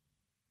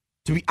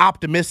to be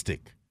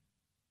optimistic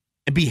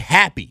and be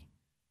happy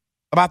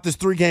about this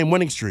 3-game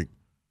winning streak.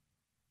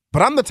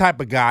 But I'm the type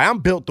of guy, I'm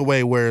built the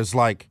way where it's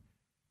like,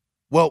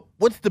 well,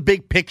 what's the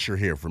big picture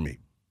here for me?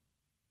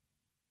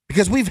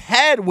 Because we've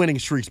had winning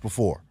streaks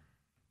before.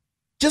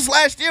 Just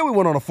last year we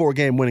went on a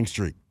 4-game winning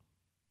streak.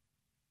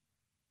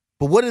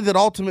 But what did it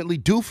ultimately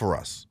do for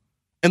us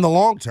in the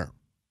long term?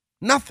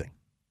 Nothing.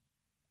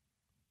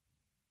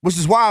 Which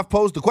is why I've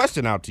posed the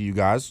question out to you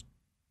guys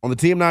on the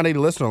Team 980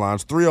 listener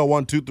lines,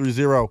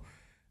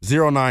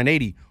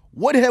 301-230-0980.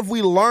 What have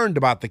we learned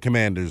about the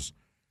Commanders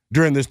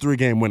during this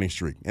 3-game winning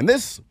streak? And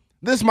this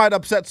might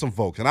upset some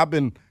folks, and I've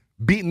been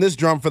beating this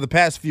drum for the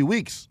past few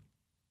weeks.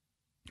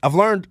 I've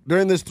learned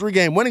during this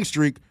 3-game winning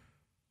streak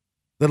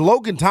that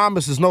Logan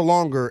Thomas is no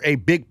longer a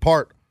big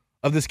part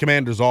of this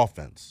Commanders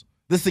offense.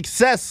 The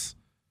success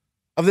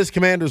of this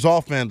Commanders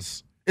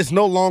offense is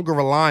no longer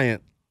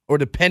reliant or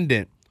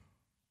dependent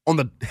on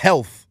the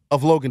health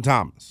of Logan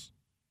Thomas.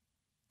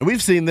 And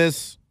we've seen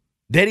this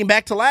dating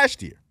back to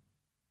last year.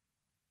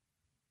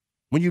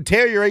 When you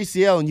tear your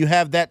ACL and you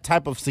have that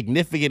type of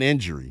significant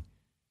injury,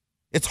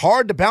 it's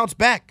hard to bounce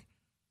back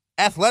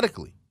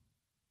athletically.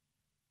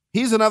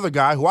 He's another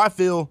guy who I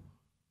feel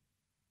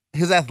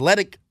his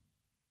athletic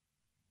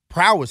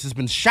prowess has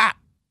been shot.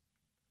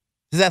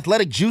 His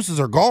athletic juices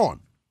are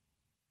gone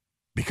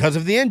because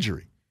of the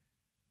injury.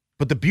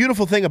 But the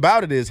beautiful thing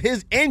about it is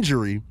his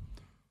injury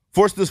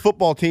forced this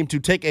football team to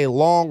take a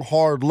long,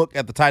 hard look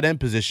at the tight end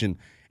position,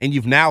 and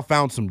you've now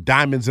found some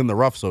diamonds in the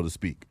rough, so to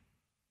speak.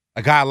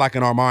 A guy like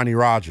an Armani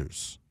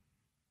Rogers,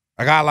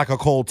 a guy like a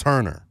Cole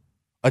Turner,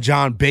 a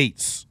John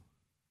Bates.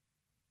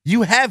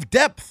 You have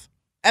depth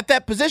at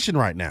that position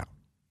right now.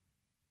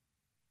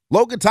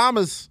 Logan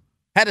Thomas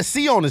had a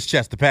C on his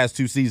chest the past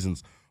 2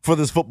 seasons for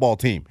this football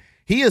team.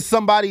 He is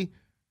somebody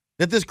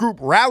that this group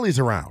rallies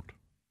around.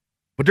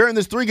 But during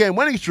this 3-game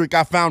winning streak,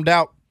 I found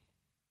out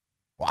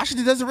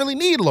Washington doesn't really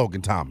need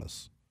Logan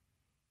Thomas.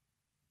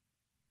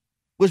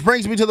 Which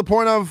brings me to the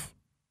point of,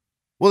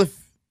 well, if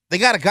they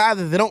got a guy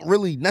that they don't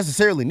really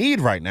necessarily need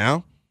right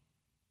now,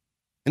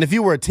 and if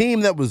you were a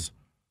team that was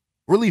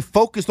really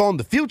focused on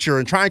the future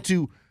and trying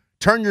to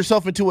turn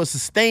yourself into a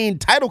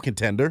sustained title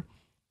contender,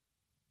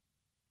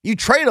 you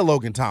trade a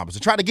Logan Thomas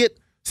and try to get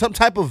some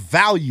type of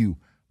value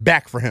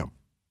back for him.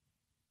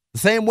 The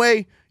same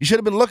way you should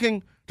have been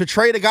looking to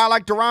trade a guy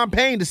like Daron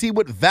Payne to see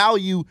what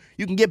value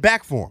you can get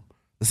back for him.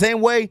 The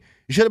same way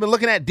you should have been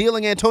looking at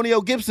dealing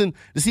Antonio Gibson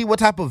to see what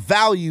type of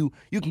value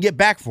you can get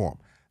back for him.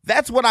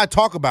 That's what I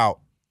talk about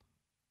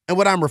and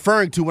what I'm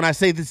referring to when I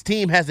say this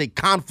team has a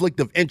conflict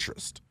of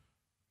interest.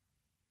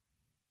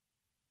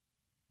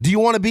 Do you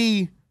want to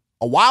be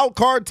a wild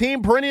card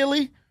team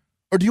perennially,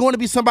 or do you want to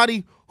be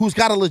somebody who's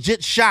got a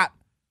legit shot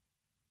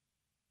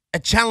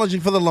at challenging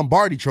for the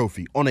Lombardi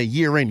Trophy on a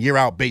year-in,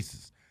 year-out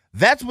basis?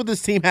 That's what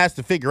this team has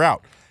to figure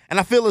out. And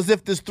I feel as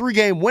if this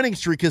 3-game winning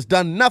streak has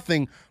done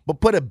nothing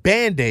but put a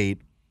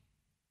Band-Aid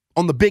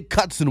on the big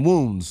cuts and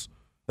wounds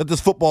that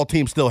this football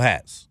team still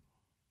has.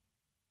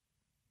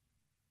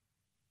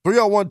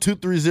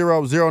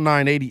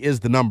 301-230-0980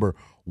 is the number.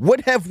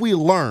 What have we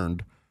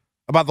learned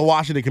about the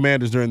Washington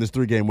Commanders during this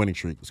 3-game winning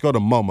streak? Let's go to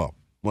Momo.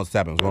 What's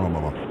happening? What's going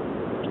on, Momo?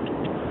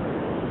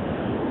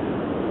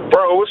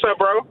 Bro, what's up,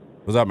 bro?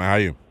 What's up, man? How are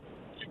you?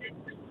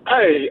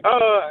 Hey,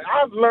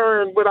 I've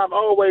learned what I've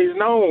always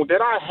known,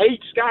 that I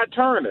hate Scott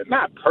Turner.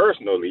 Not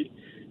personally,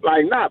 but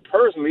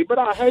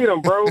I hate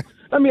him, bro.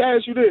 Let me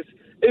ask you this.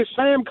 Is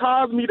Sam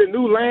Cosmi the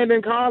new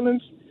Landon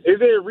Collins? Is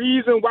there a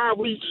reason why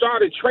we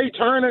started Trey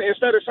Turner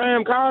instead of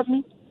Sam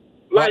Cosmi?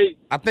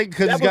 I think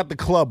because he's got the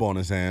club on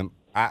his hand.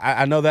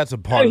 I know that's a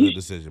part of the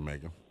decision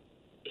making.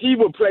 He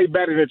would play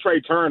better than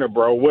Trey Turner,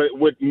 bro,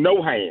 with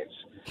no hands.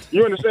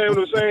 You understand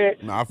what I'm saying?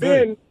 No, I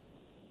feel you.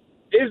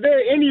 Is there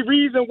any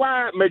reason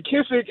why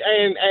McKissick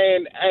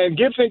and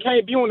Gibson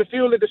can't be on the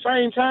field at the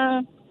same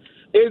time?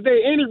 Is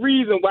there any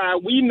reason why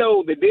we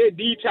know that their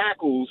D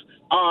tackles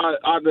are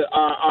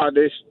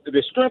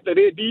the strength of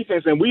their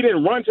defense and we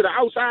didn't run to the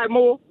outside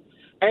more?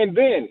 And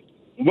then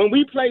when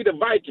we play the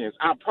Vikings,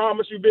 I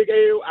promise you, Big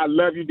L, I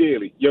love you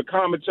dearly. Your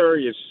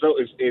commentary is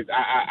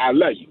I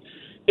love you.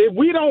 If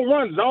we don't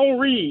run zone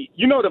read,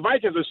 you know the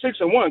Vikings are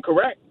 6-1,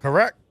 correct?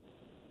 Correct.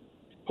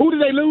 Who did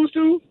they lose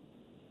to?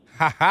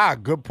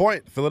 Good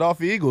point.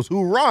 Philadelphia Eagles,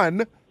 who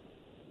run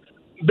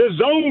the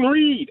zone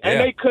read, and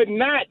they could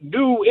not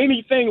do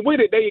anything with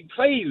it. They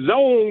played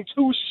zone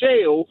 2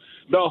 shell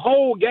the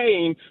whole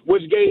game,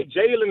 which gave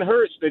Jalen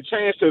Hurts the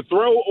chance to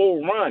throw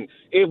or run.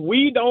 If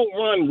we don't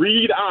run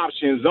read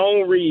option,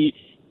 zone read,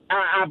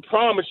 I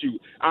promise you,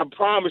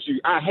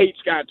 I hate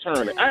Scott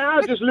Turner.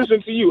 I'll just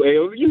listen to you,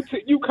 L.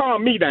 You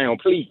calm me down,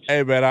 please.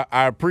 Hey, man,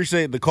 I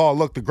appreciate the call.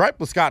 Look, the gripe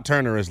with Scott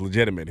Turner is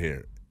legitimate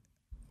here.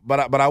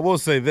 But I will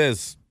say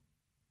this.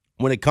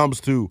 When it comes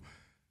to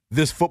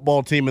this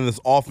football team and this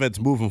offense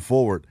moving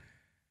forward,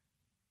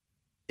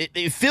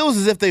 it feels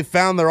as if they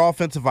found their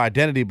offensive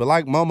identity. But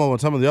like Momo and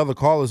some of the other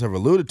callers have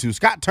alluded to,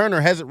 Scott Turner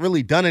hasn't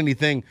really done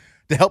anything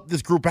to help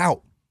this group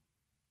out.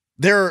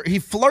 He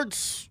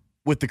flirts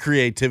with the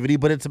creativity,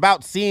 but it's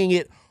about seeing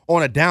it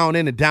on a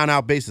down-in and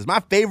down-out basis.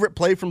 My favorite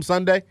play from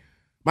Sunday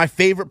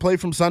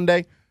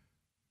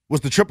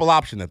was the triple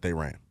option that they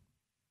ran.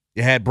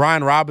 You had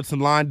Brian Robinson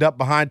lined up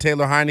behind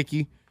Taylor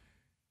Heineke,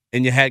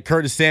 and you had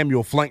Curtis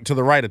Samuel flanked to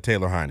the right of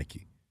Taylor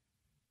Heineke.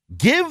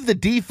 Give the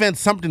defense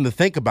something to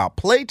think about.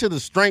 Play to the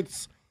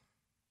strengths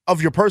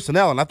of your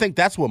personnel, and I think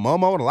that's what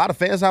Momo and a lot of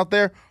fans out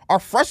there are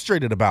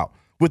frustrated about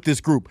with this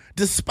group,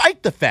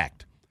 despite the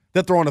fact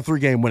that they're on a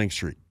 3-game winning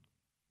streak.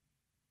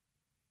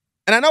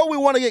 And I know we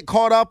want to get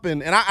caught up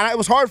in, and it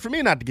was hard for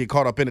me not to get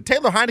caught up in it.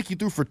 Taylor Heineke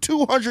threw for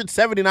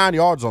 279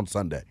 yards on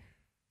Sunday,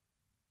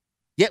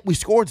 yet we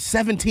scored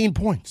 17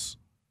 points.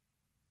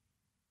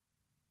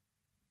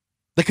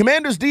 The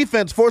Commanders'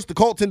 defense forced the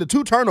Colts into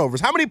 2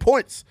 turnovers. How many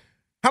points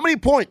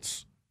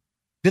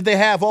did they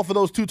have off of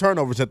those 2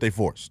 turnovers that they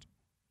forced?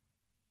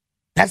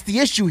 That's the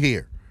issue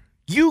here.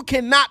 You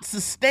cannot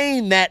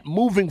sustain that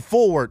moving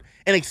forward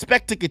and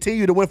expect to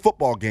continue to win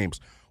football games,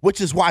 which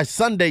is why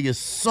Sunday is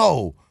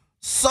so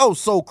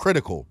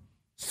critical.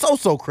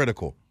 So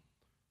critical.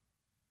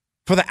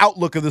 for the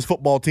outlook of this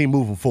football team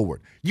moving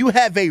forward. You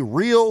have a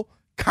real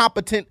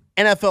competent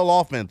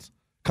NFL offense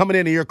coming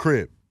into your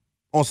crib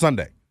on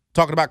Sunday,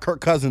 talking about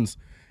Kirk Cousins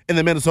and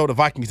the Minnesota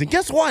Vikings. And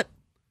guess what?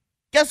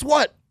 Guess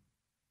what?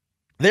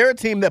 They're a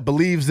team that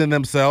believes in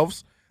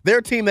themselves. They're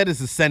a team that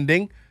is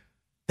ascending.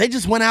 They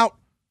just went out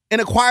and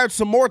acquired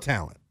some more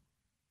talent.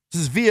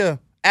 This is via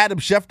Adam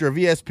Schefter of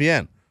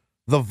ESPN.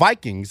 The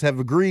Vikings have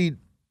agreed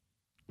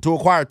to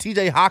acquire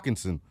TJ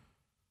Hawkinson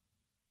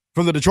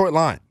from the Detroit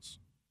Lions.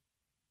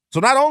 So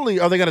not only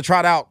are they going to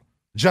trot out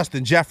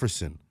Justin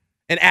Jefferson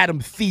and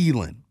Adam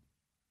Thielen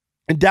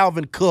and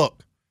Dalvin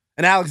Cook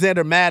and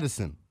Alexander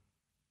Mattison,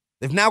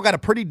 they've now got a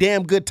pretty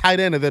damn good tight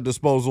end at their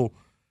disposal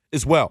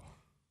as well.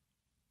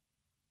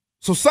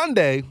 So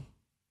Sunday,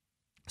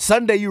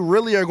 you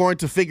really are going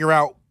to figure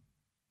out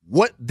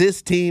what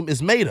this team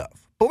is made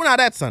of. But we're not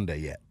at Sunday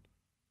yet.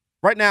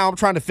 Right now, I'm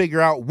trying to figure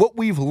out what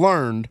we've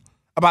learned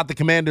about the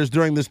Commanders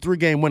during this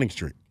 3-game winning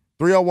streak.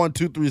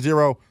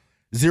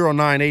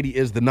 301-230-0980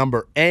 is the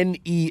number.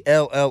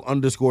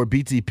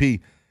 NELL_BTP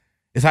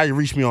is how you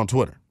reach me on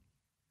Twitter.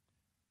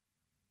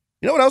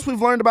 You know what else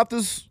we've learned about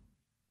this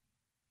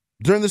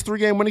during this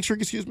 3-game winning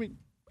streak?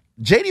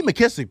 J.D.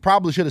 McKissic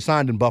probably should have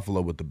signed in Buffalo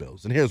with the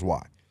Bills, and here's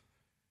why.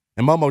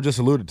 And Momo just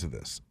alluded to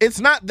this. It's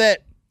not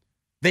that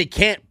they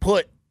can't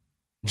put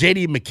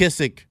J.D.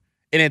 McKissic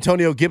and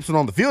Antonio Gibson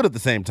on the field at the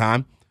same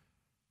time.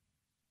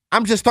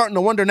 I'm just starting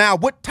to wonder now,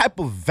 what type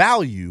of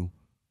value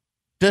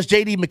does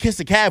J.D.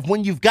 McKissic have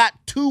when you've got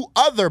two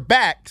other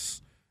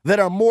backs that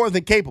are more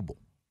than capable?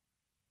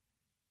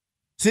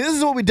 See, this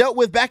is what we dealt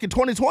with back in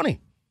 2020,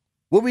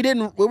 where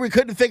we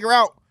couldn't figure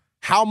out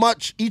how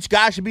much each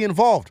guy should be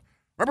involved.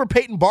 Remember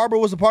Peyton Barber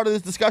was a part of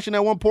this discussion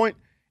at one point,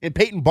 and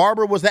Peyton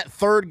Barber was that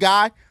third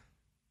guy,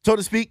 so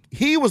to speak.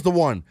 He was the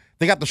one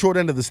that got the short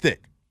end of the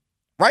stick.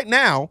 Right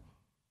now,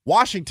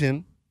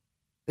 Washington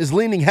is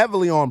leaning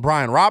heavily on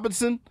Brian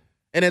Robinson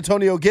and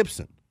Antonio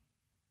Gibson.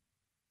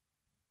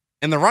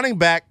 And the running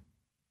back,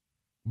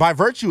 by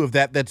virtue of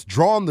that, that's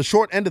drawn the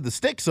short end of the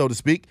stick, so to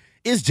speak,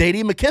 is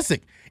J.D.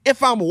 McKissic.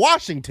 If I'm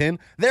Washington,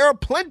 there are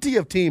plenty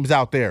of teams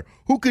out there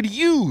who could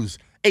use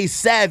a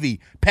savvy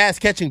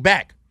pass-catching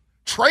back.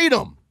 Trade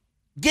them.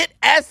 Get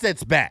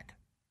assets back.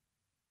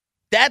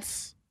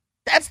 That's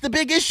the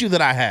big issue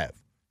that I have.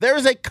 There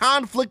is a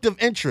conflict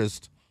of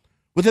interest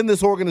within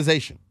this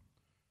organization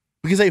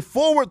because a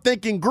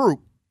forward-thinking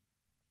group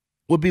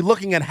would be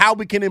looking at how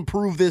we can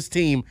improve this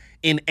team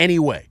in any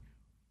way.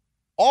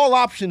 All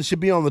options should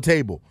be on the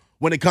table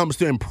when it comes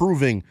to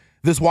improving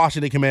this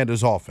Washington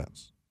Commanders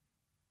offense.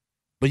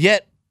 But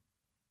yet,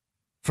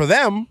 for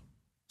them,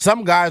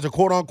 some guys are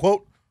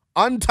quote-unquote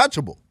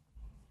untouchable.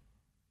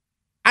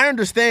 I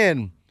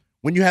understand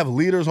when you have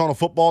leaders on a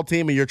football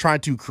team and you're trying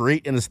to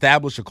create and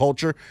establish a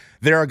culture,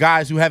 there are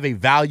guys who have a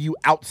value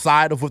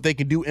outside of what they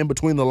can do in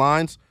between the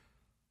lines.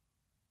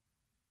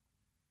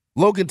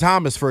 Logan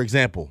Thomas, for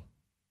example,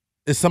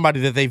 is somebody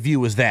that they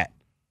view as that.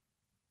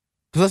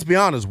 Because let's be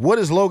honest, what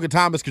has Logan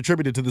Thomas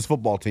contributed to this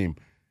football team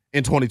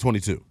in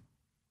 2022?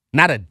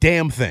 Not a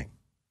damn thing.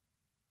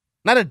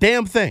 Not a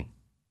damn thing.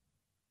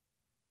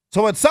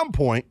 So at some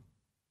point,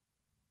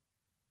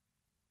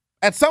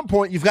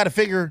 you've got to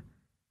figure,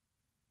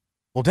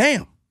 well,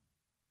 damn,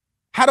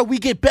 how do we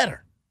get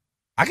better?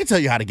 I can tell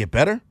you how to get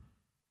better.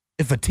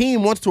 If a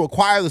team wants to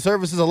acquire the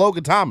services of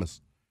Logan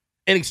Thomas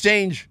in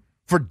exchange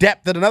for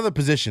depth at another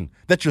position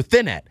that you're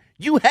thin at,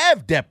 you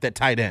have depth at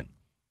tight end.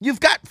 You've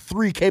got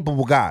 3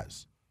 capable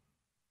guys.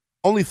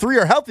 Only 3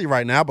 are healthy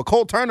right now, but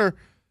Cole Turner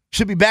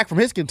should be back from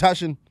his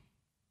concussion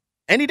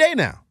any day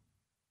now.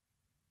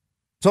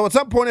 So at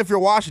some point, if you're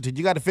Washington,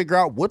 you got to figure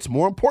out what's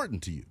more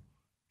important to you.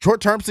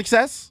 Short-term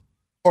success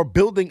or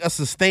building a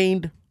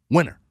sustained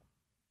winner.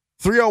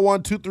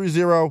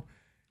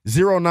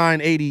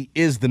 301-230-0980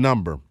 is the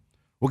number.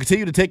 We'll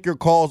continue to take your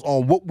calls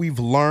on what we've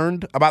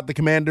learned about the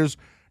Commanders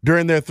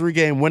during their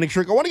 3-game winning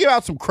streak. I want to give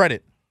out some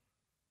credit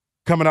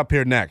coming up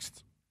here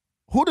next.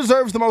 Who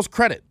deserves the most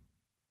credit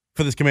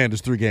for this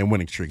Commanders 3-game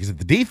winning streak? Is it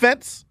the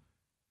defense?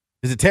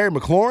 Is it Terry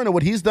McLaurin and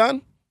what he's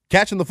done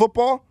catching the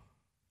football?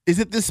 Is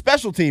it this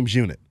special teams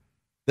unit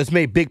that's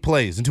made big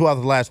plays in 2 out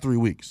of the last 3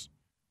 weeks?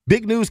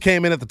 Big news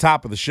came in at the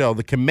top of the show.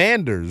 The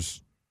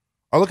Commanders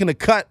are looking to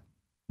cut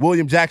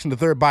William Jackson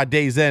III by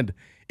day's end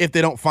if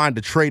they don't find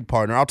a trade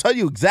partner. I'll tell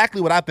you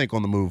exactly what I think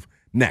on the move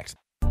next.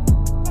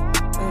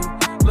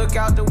 Look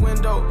out the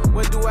window,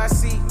 what do I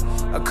see?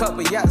 A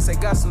couple yachts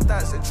that got some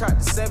thoughts that track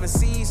the 7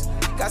 seas.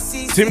 Got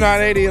seas. Team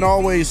 980 and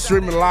always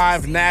streaming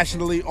live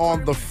nationally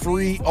on the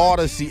free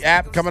Odyssey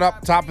app. Coming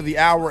up top of the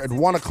hour at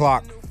 1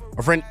 o'clock,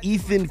 our friend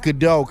Ethan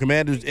Cadeau,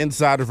 Commanders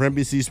insider for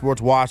NBC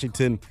Sports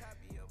Washington,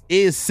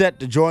 is set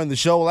to join the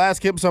show. We'll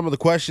ask him some of the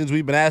questions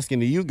we've been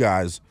asking to you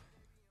guys.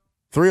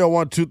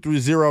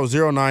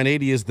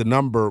 301-230-0980 is the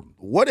number.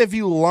 What have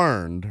you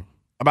learned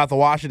about the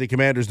Washington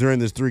Commanders during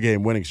this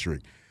 3-game winning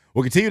streak?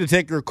 We'll continue to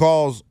take your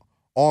calls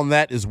on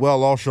that as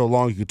well all show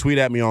long. You can tweet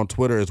at me on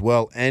Twitter as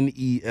well,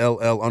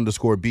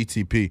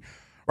 NELL_BTP.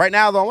 Right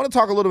now, though, I want to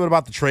talk a little bit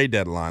about the trade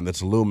deadline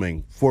that's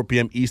looming, 4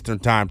 p.m. Eastern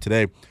time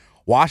today.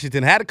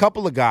 Washington had a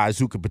couple of guys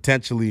who could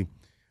potentially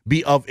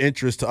be of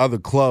interest to other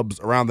clubs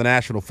around the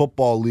National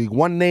Football League.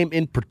 One name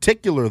in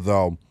particular,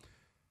 though,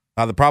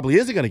 that probably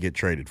isn't going to get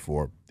traded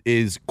for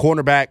is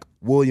cornerback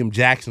William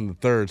Jackson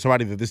III,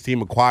 somebody that this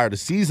team acquired a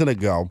season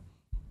ago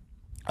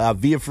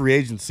via free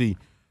agency,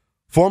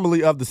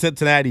 formerly of the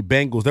Cincinnati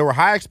Bengals. There were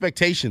high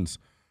expectations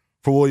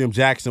for William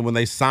Jackson when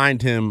they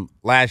signed him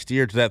last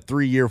year to that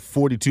 3-year,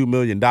 $42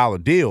 million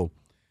deal.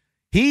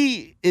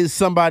 He is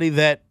somebody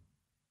that,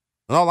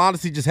 in all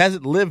honesty, just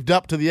hasn't lived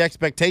up to the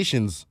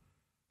expectations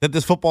that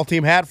this football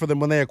team had for them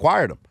when they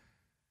acquired him.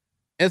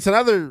 And it's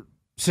another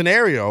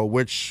scenario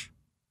which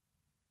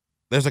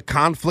there's a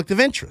conflict of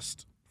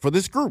interest for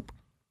this group.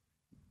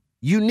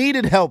 You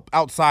needed help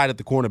outside at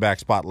the cornerback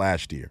spot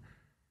last year.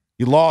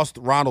 You lost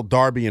Ronald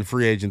Darby in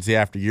free agency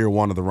after year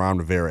one of the Ron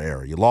Rivera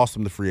era. You lost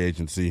him to free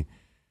agency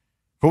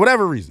for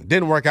whatever reason. It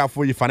didn't work out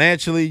for you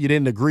financially. You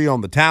didn't agree on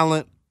the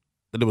talent,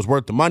 that it was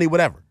worth the money,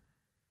 whatever.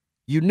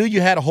 You knew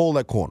you had a hole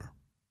at corner.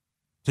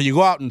 So you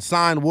go out and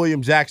sign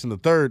William Jackson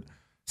III,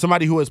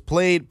 somebody who has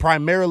played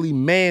primarily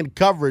man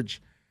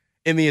coverage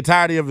in the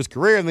entirety of his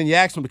career, and then you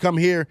ask him to come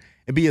here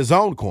and be his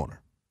own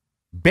corner,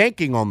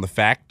 banking on the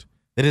fact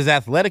that his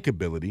athletic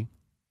ability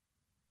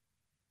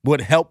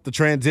would help the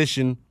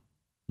transition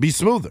be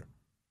smoother.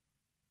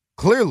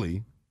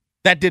 Clearly,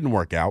 that didn't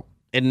work out,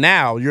 and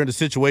now you're in a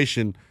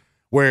situation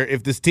where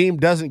if this team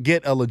doesn't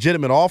get a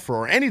legitimate offer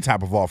or any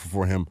type of offer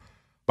for him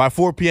by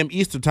 4 p.m.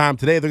 Eastern time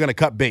today, they're going to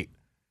cut bait.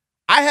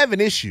 I have an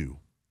issue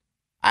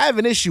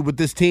with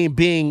this team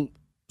being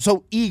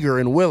so eager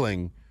and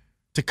willing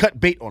to cut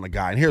bait on a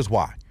guy, and here's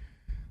why.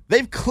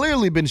 They've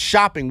clearly been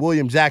shopping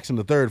William Jackson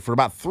III for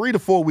about 3 to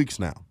 4 weeks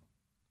now.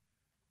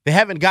 They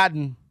haven't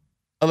gotten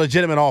a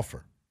legitimate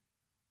offer,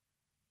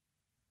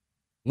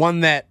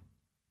 one that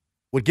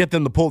would get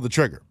them to pull the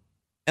trigger.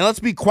 And let's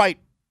be quite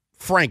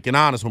frank and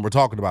honest when we're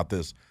talking about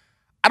this.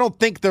 I don't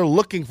think they're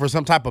looking for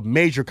some type of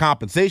major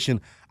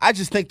compensation. I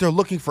just think they're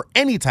looking for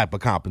any type of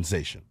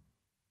compensation.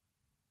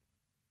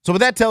 So what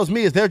that tells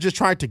me is they're just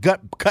trying to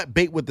cut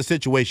bait with the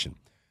situation.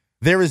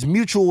 There is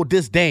mutual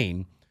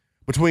disdain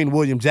between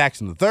William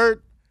Jackson III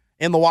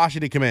and the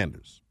Washington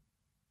Commanders.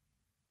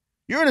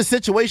 You're in a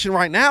situation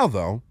right now,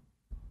 though,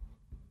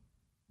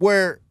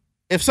 where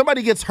if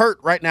somebody gets hurt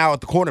right now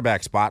at the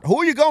cornerback spot, who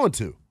are you going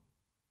to?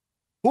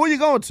 Who are you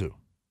going to?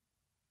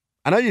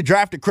 I know you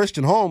drafted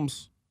Christian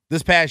Holmes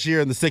this past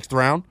year in the 6th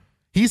round.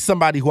 He's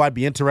somebody who I'd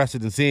be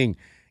interested in seeing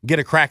get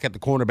a crack at the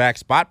cornerback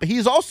spot, but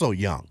he's also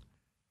young.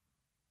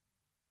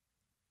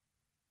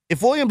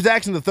 If William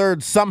Jackson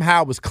III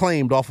somehow was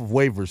claimed off of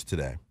waivers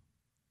today,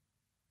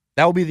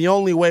 that would be the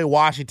only way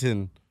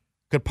Washington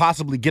could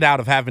possibly get out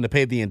of having to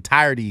pay the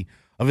entirety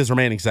of his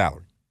remaining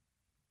salary.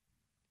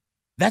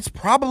 That's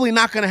probably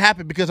not going to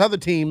happen because other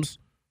teams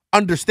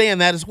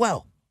understand that as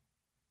well.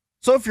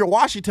 So if you're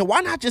Washington,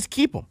 why not just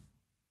keep him?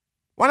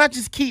 Why not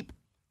just keep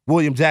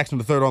William Jackson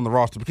III on the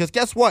roster? Because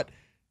guess what?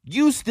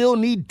 You still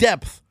need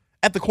depth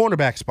at the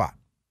cornerback spot.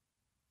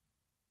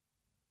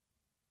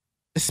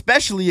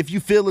 Especially if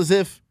you feel as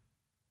if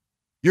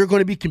you're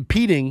going to be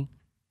competing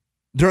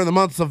during the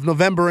months of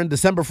November and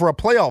December for a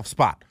playoff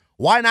spot.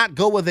 Why not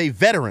go with a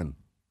veteran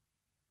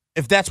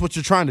if that's what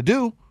you're trying to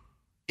do?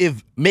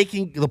 If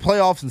making the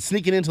playoffs and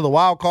sneaking into the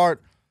wild card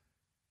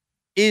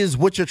is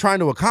what you're trying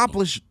to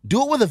accomplish,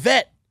 do it with a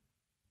vet.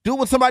 Do it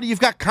with somebody you've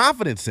got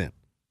confidence in.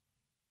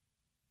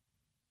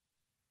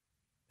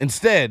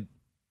 Instead,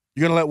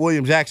 you're going to let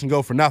William Jackson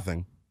go for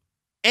nothing,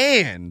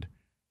 and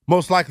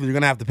most likely you're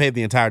going to have to pay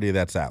the entirety of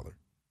that salary.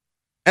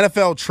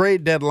 NFL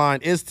trade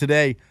deadline is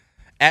today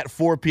at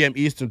 4 p.m.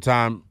 Eastern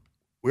time.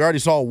 We already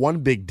saw one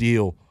big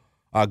deal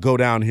go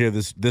down here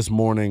this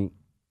morning.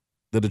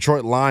 The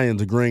Detroit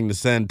Lions agreeing to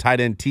send tight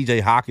end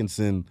TJ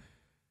Hawkinson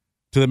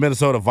to the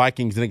Minnesota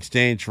Vikings in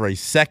exchange for a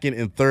 2nd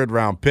and 3rd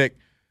round pick.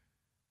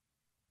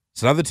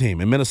 It's another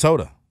team in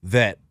Minnesota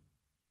that,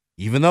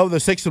 even though they're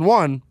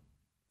 6-1,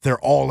 they're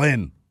all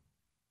in.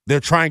 They're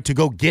trying to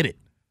go get it.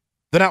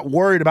 They're not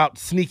worried about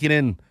sneaking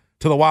in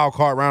to the wild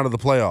card round of the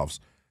playoffs.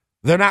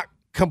 They're not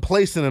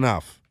complacent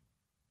enough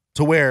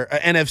to where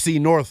an NFC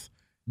North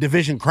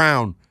division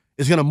crown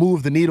is going to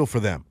move the needle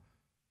for them.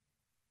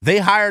 They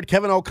hired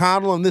Kevin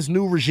O'Connell and this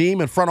new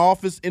regime and front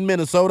office in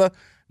Minnesota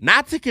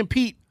not to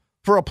compete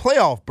for a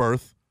playoff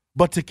berth,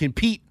 but to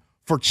compete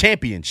for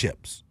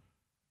championships.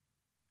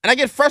 And I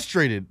get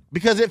frustrated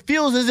because it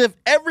feels as if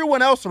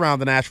everyone else around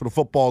the National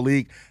Football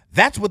League,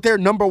 that's what their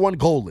number one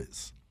goal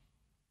is.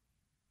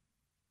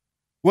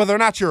 Whether or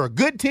not you're a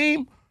good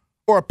team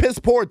or a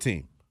piss-poor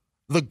team,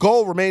 the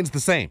goal remains the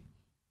same,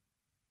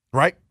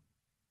 right?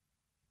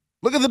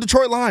 Look at the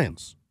Detroit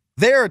Lions.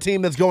 They're a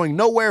team that's going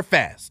nowhere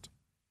fast.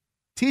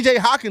 TJ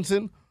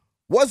Hawkinson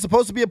was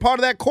supposed to be a part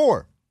of that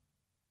core,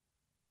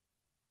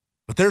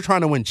 but they're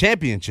trying to win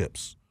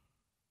championships.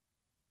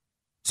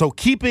 So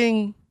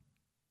keeping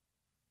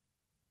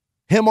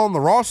him on the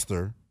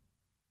roster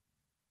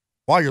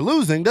while you're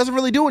losing doesn't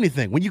really do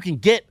anything when you can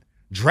get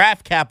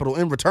draft capital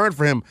in return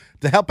for him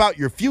to help out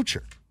your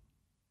future.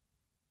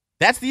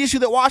 That's the issue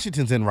that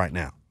Washington's in right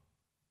now.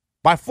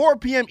 By 4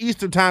 p.m.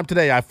 Eastern time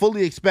today, I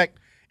fully expect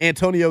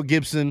Antonio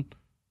Gibson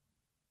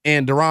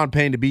and Daron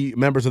Payne to be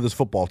members of this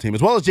football team,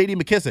 as well as J.D.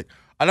 McKissic,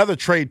 another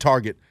trade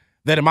target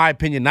that, in my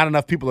opinion, not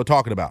enough people are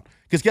talking about.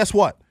 Because guess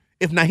what?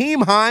 If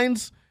Nyheim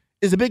Hines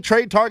is a big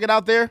trade target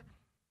out there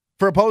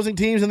for opposing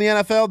teams in the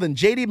NFL, then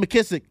J.D.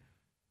 McKissic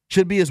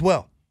should be as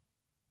well.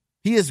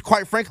 He is,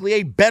 quite frankly,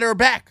 a better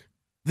back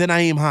than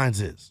Nyheim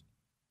Hines is.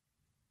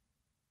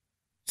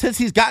 Since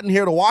he's gotten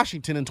here to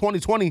Washington in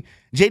 2020,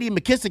 J.D.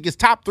 McKissic is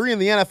top 3 in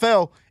the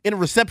NFL in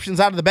receptions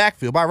out of the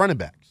backfield by running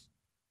backs.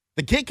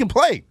 The kid can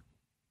play.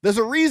 There's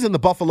a reason the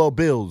Buffalo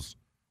Bills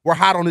were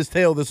hot on his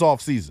tail this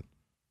offseason.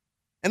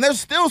 And they're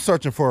still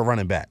searching for a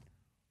running back.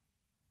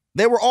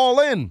 They were all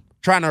in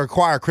trying to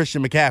acquire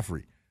Christian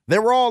McCaffrey. They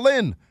were all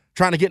in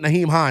trying to get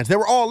Nyheim Hines. They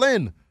were all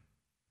in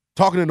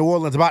talking to New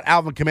Orleans about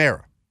Alvin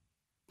Kamara.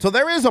 So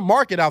there is a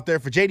market out there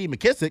for J.D.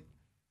 McKissic.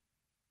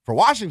 For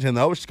Washington,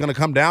 though, it's going to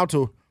come down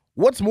to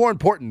what's more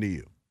important to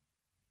you.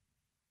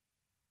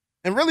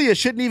 And really, it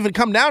shouldn't even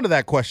come down to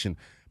that question.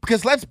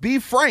 Because let's be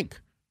frank.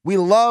 We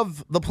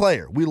love the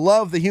player. We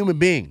love the human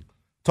being.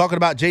 Talking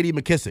about J.D.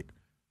 McKissic.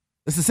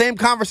 It's the same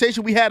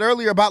conversation we had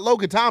earlier about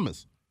Logan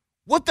Thomas.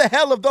 What the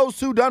hell have those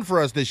two done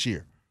for us this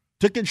year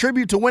to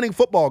contribute to winning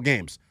football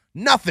games?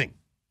 Nothing.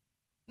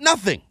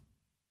 Nothing.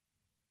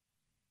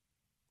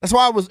 That's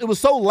why it was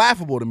so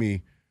laughable to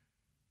me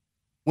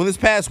when this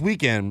past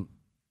weekend,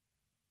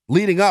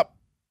 leading up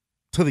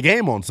to the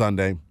game on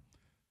Sunday,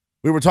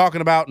 we were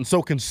talking about and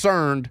so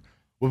concerned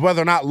with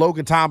whether or not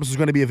Logan Thomas is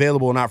going to be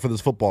available or not for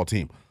this football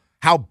team.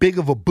 How big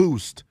of a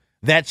boost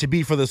that should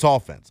be for this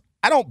offense.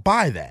 I don't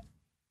buy that.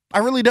 I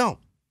really don't.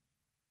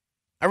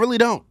 I really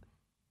don't.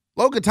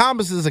 Logan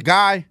Thomas is a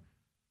guy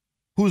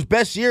whose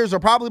best years are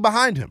probably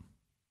behind him.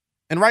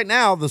 And right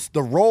now,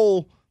 the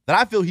role that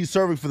I feel he's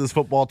serving for this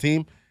football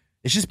team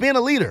is just being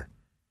a leader,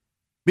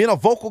 being a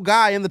vocal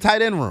guy in the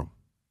tight end room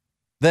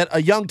that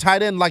a young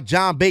tight end like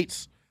John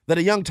Bates, that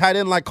a young tight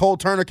end like Cole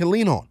Turner can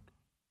lean on.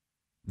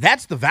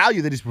 That's the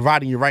value that he's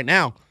providing you right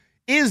now.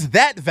 Is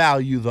that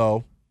value,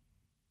 though,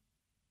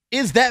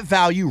 is that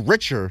value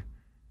richer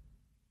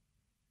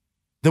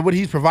than what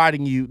he's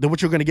providing you, than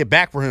what you're going to get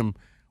back for him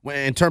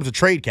in terms of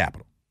trade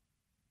capital?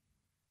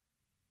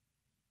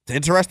 It's an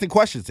interesting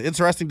question. It's an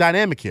interesting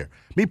dynamic here.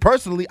 Me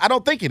personally, I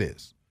don't think it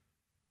is.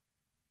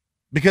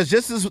 Because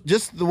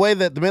just the way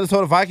that the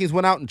Minnesota Vikings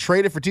went out and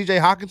traded for TJ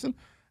Hawkinson,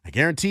 I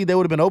guarantee they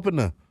would have been open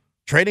to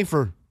trading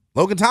for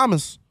Logan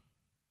Thomas.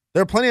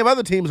 There are plenty of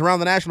other teams around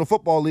the National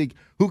Football League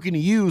who can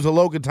use a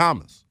Logan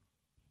Thomas.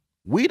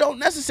 We don't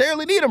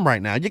necessarily need him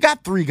right now. You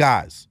got 3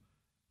 guys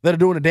that are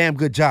doing a damn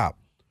good job.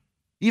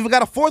 You even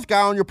got a 4th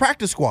guy on your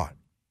practice squad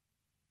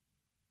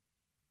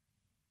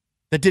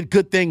that did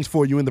good things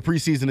for you in the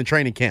preseason and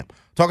training camp.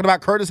 Talking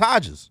about Curtis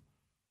Hodges.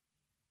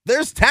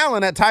 There's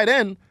talent at tight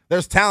end.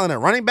 There's talent at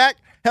running back.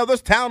 Hell,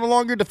 there's talent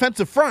along your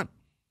defensive front.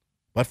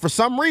 But for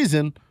some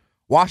reason,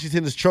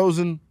 Washington has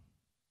chosen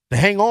to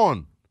hang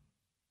on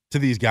to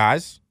these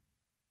guys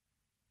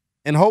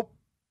and hope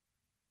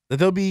that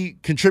they'll be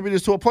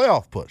contributors to a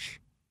playoff push.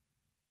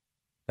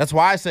 That's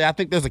why I say I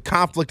think there's a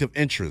conflict of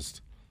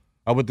interest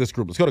with this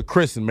group. Let's go to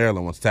Chris in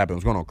Maryland. What's happening?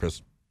 What's going on,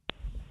 Chris?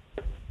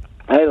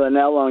 Hey,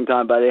 Linnell, long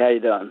time, buddy. How you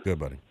doing? Good,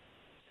 buddy.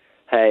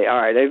 Hey,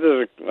 all right.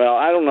 Well,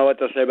 I don't know what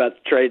to say about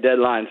the trade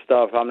deadline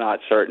stuff. I'm not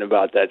certain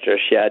about that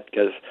just yet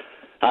because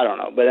I don't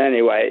know. But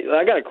anyway,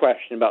 I got a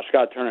question about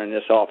Scott Turner and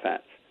this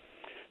offense.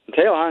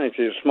 Taylor Heinicke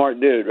is a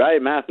smart dude,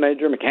 right? Math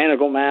major,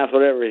 mechanical math,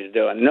 whatever he's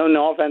doing. Knowing the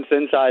offense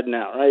inside and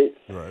out, right?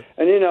 Right.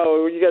 And,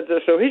 you got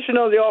this. So he should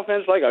know the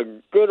offense like a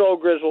good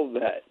old grizzled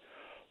vet.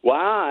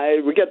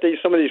 Why? We get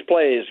some of these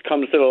plays,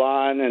 comes to the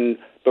line, and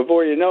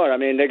before you know it, I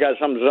mean, they got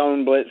some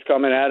zone blitz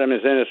coming at him,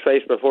 is in his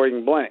face before he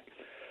can blink.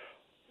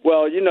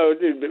 Well,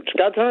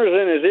 Scott Turner's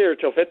in his ear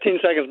till 15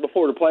 seconds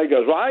before the play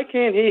goes. Why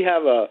can't he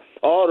have a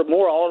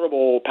more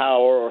audible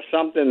power or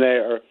something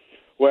there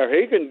where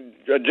he can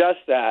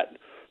adjust that?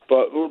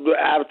 But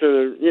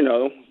after,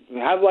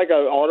 have like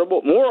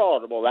more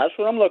audible. That's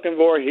what I'm looking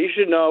for. He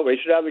should know. He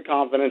should have the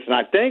confidence, and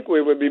I think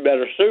we would be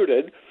better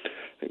suited.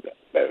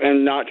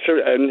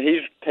 And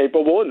he's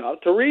capable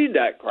enough to read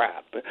that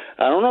crap.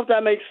 I don't know if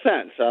that makes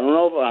sense. I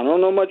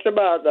don't know much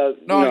about that.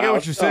 No, I get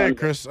what you're saying,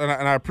 Chris, and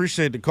I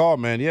appreciate the call,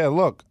 man. Yeah,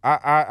 look,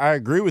 I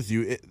agree with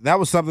you. That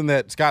was something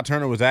that Scott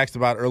Turner was asked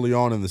about early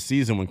on in the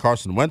season when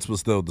Carson Wentz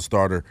was still the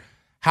starter.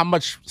 How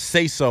much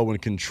say-so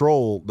and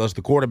control does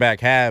the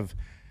quarterback have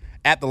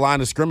at the line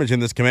of scrimmage in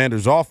this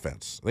Commanders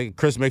offense? I think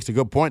Chris makes a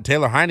good point.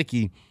 Taylor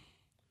Heinicke,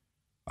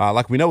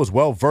 like we know, is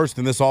well-versed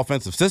in this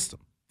offensive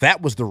system.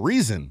 That was the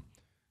reason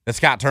that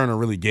Scott Turner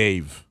really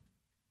gave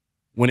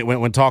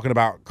when talking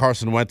about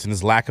Carson Wentz and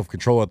his lack of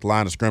control at the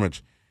line of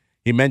scrimmage.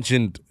 He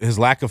mentioned his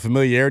lack of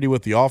familiarity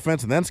with the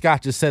offense, and then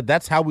Scott just said,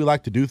 that's how we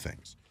like to do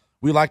things.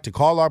 We like to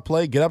call our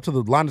play, get up to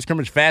the line of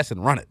scrimmage fast,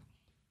 and run it.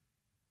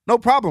 No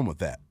problem with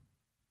that.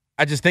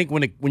 I just think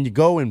when you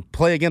go and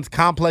play against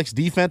complex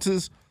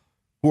defenses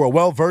who are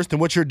well-versed in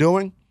what you're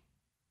doing,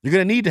 you're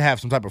going to need to have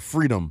some type of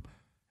freedom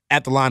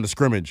at the line of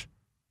scrimmage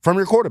from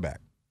your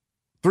quarterback.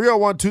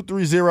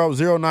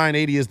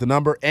 301-230-0980 is the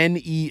number.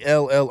 NELL_BTP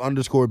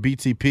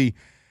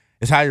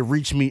is how you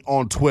reach me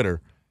on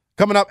Twitter.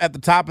 Coming up at the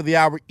top of the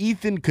hour,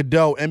 Ethan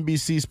Cadeau,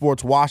 NBC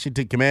Sports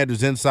Washington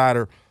Commanders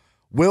insider,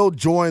 will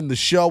join the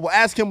show. We'll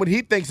ask him what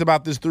he thinks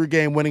about this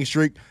 3-game winning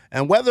streak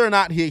and whether or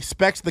not he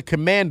expects the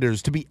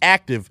Commanders to be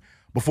active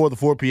before the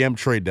 4 p.m.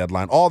 trade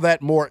deadline. All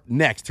that more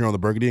next here on the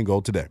Burgundy and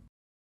Gold Today.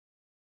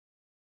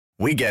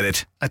 We get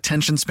it.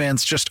 Attention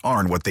spans just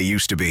aren't what they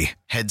used to be.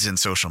 Heads in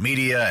social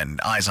media and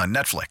eyes on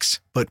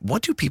Netflix. But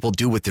what do people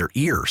do with their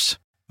ears?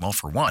 Well,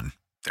 for one,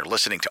 they're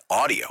listening to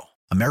audio.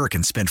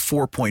 Americans spend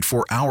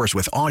 4.4 hours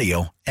with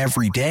audio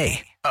every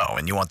day. Oh,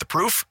 and you want the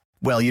proof?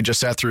 Well, you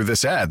just sat through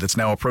this ad that's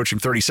now approaching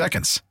 30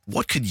 seconds.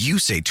 What could you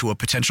say to a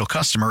potential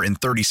customer in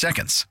 30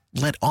 seconds?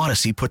 Let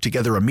Odyssey put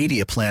together a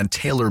media plan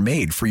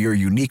tailor-made for your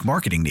unique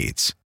marketing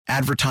needs.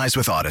 Advertise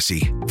with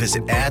Odyssey.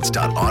 Visit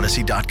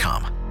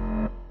ads.odyssey.com.